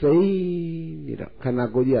င်နေစိတ်ပြီးတော့ခန္ဓာ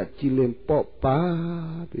ကိုယ်ကြီးကကြည်လင်ပေါ့ပါ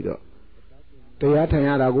ပြီးတော့တရားထိုင်ရ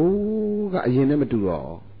တာကိုကအရင်နဲ့မတူ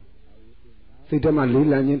တော့စိတ်ထဲမှာလေး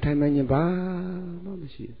လံခြင်းထိုင်မှန်းခြင်းဘာမှမ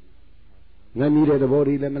ရှိဘူးငါမြည်တဲ့သဘော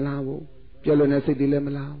တွေလည်းမလားဘူးပြည့်လွန်တဲ့စိတ်တွေလည်းမ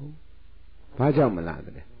လားဘူးဘာကြောင့်မလား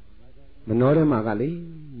တဲ့မနှောထဲမှာကလေ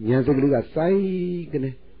ဉာဏ်စိတ်ကလေးကစိုက်က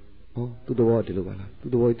နေသူ့သဘောဒီလိုပါလား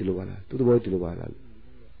သူ့သဘောဒီလိုပါလားသူ့သဘောဒီလိုပါလား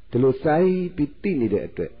ဒီလိုစိုက်ပြီးသိနေတဲ့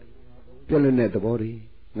အတွက်ပြည့်လွန်တဲ့သဘောတွေ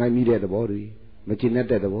ငါမြည်တဲ့သဘောတွေမကျင်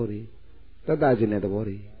တဲ့သဘောတွေတတ်တာခြင်းတဲ့သဘော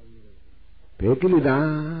တွေဘယ်ကိလေသာ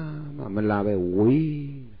မှမလာပဲ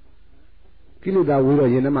ဝေးကိလေသာဝေးတော့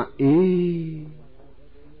ရင်ထဲမှာအေး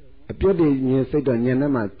အပြတ်တွေမြင်စိတ်တော့ဉာဏ်ထဲ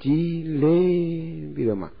မှာကြည်လင်းပြီး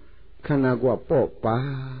တော့မှခန္ဓာကိုယ်ပေါ့ပါ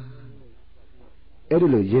အဲ့ဒီ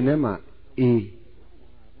လိုရင်ထဲမှာအေး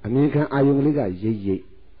အမြင်ခံအာယုံကလေးကရိပ်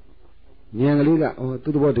ဉာဏ်ကလေးက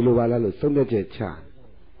သူ့သဘောဒီလိုပါလားလို့ဆုံးဖြတ်ချက်ချ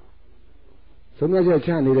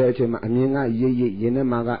နေတဲ့အချိန်မှာအမြင်ကရိပ်ရင်ထဲ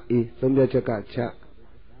မှာကအေးဆုံးဖြတ်ချက်ကချ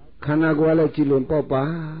ခန္ဓာကိုယ်ကလည်းကြည်လင်ပေါ့ပါ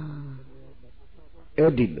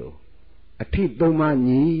အဲ့ဒီလိုအထိသုံးပါး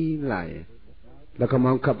ညီလာရင်လက်ခ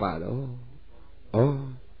မောင်းခတ်ပါတော့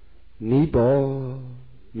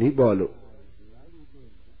နီးပေါ်လို့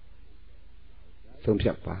ဆုံးဖြ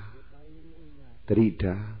တ်ပါတတိ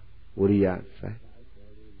တာဝရိယဆိုင်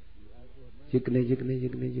ရိတ်ကနေ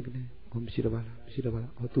မရှိတော့ပါ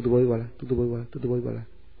လားသူ့သဘောပါလား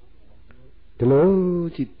ဒီလို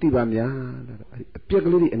ကြည့်သိပါများလားအပြက်က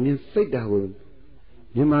လေးတွေအမြင်စိတ်တာကို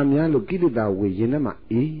မြင်မှများလို့ကိလေသာဝေရင်ထဲမှာ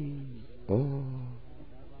အေး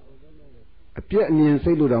a piet and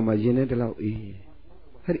say to my yen allow e.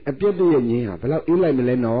 Had a piet to your near, but I'll like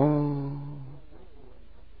me no.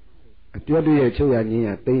 A piet to your choya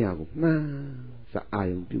near, pay out, man, sa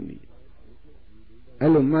iron beauty.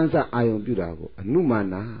 Hello, mansa iron beauty, a new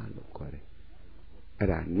mana, look at it. At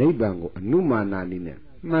a neighbor, a new mana in it,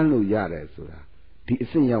 manu yada, so that the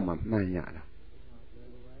senior man yada.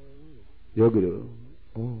 Yoguru,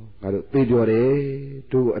 oh, I don't pay your day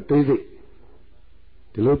to a daisy.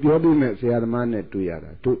 The look your demons, the other man at 2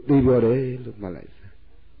 yada, to leave your day, look my life.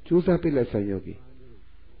 Choose up a lesson, Yogi.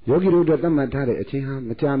 Yogi wrote that Matare, a chinha,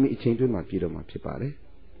 Machami, chain to my Peter, my pipare.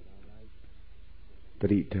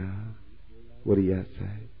 Perita, Warrior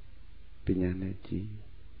side, Pinanechi.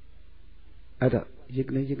 Ada,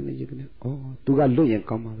 Yigne, oh, to got Luyan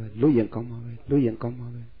come away, Luyan come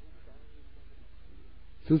away.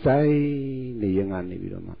 Susai, the young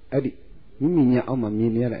Anibidoma, Eddie. Miminya oma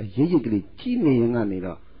minia yeyigli chini yangani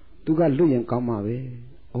lo tuga luyen kama we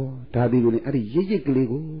oh dadi guni ari yeyigli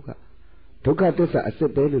go duka tessa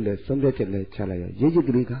asebelu le somdeche le chalaya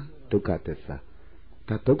yeyigli ga duka tessa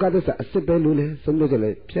da duka tessa asebelu le somdeche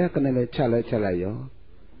le pyakane le chalayo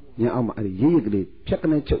nya oma ari yeyigli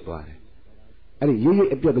pyakane chuk twa de ari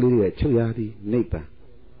yeyi apyak kali de chuk ya di nippan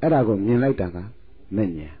era ko myin lai ta ga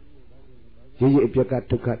menya yeyi apyak ka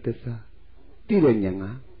duka tessa ti de nya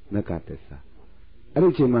nga Nakatessa.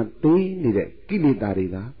 Arichima tea needed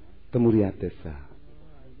Kilitariga, Tamuria Tessa.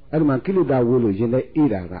 Arma Kilida Wulu Yene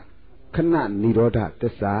Iraga, Kana Nirota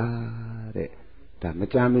Tessa, the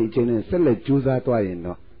Machami Chen Sele Juza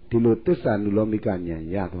Toyeno, Tilo Tessa Nulomicania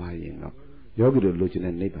Yadwayeno, Yogi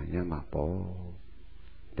Lucian Neighbor Yama Po,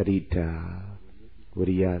 Tarita,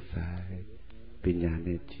 Uria Sai,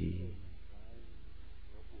 Pinyanechi.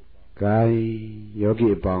 Kai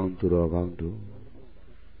Yogi bound to Rogandu.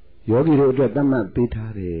 Yogi wrote that the man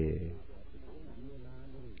Pitare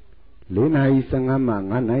Lena is Sangama,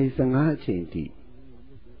 Nana is Sanga Chinti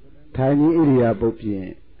Tiny area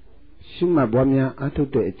Bopien Shima Bomia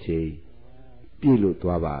Atote Pilu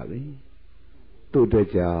Tuabavi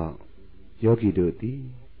Tuteja Yogi Duty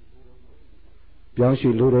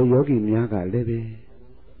Bianshi Luro Yogi Miaga Leve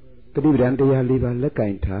Tribrandea Liva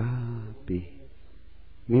Lekainta Bi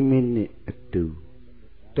Mimini Atu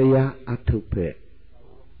Taya Atupe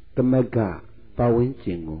Tamaga, Pawin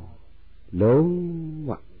Jingo,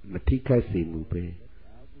 Low, Matika Simube,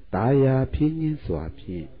 Daya Pinion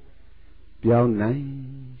Swapin, Biao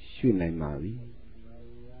Nine, Shunai Mavi,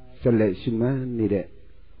 Selection needed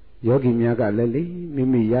Yogi Miaga Lily,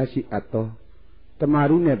 Mimi Yashi Ato,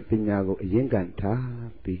 Tamarine Pinago, Yangan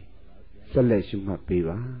Tapi, Selection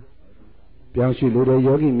Mapiva, Bianshi Ludo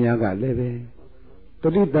Yogi Miaga Leve,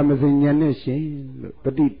 Tadi Damazin Yaneshin,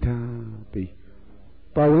 Padita Pi.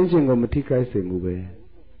 Pawinching of Matika Simube,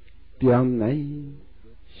 Piam Nai,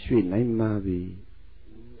 Sweet Nai Mavi,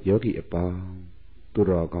 Yogi Apa,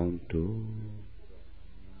 Turagon too.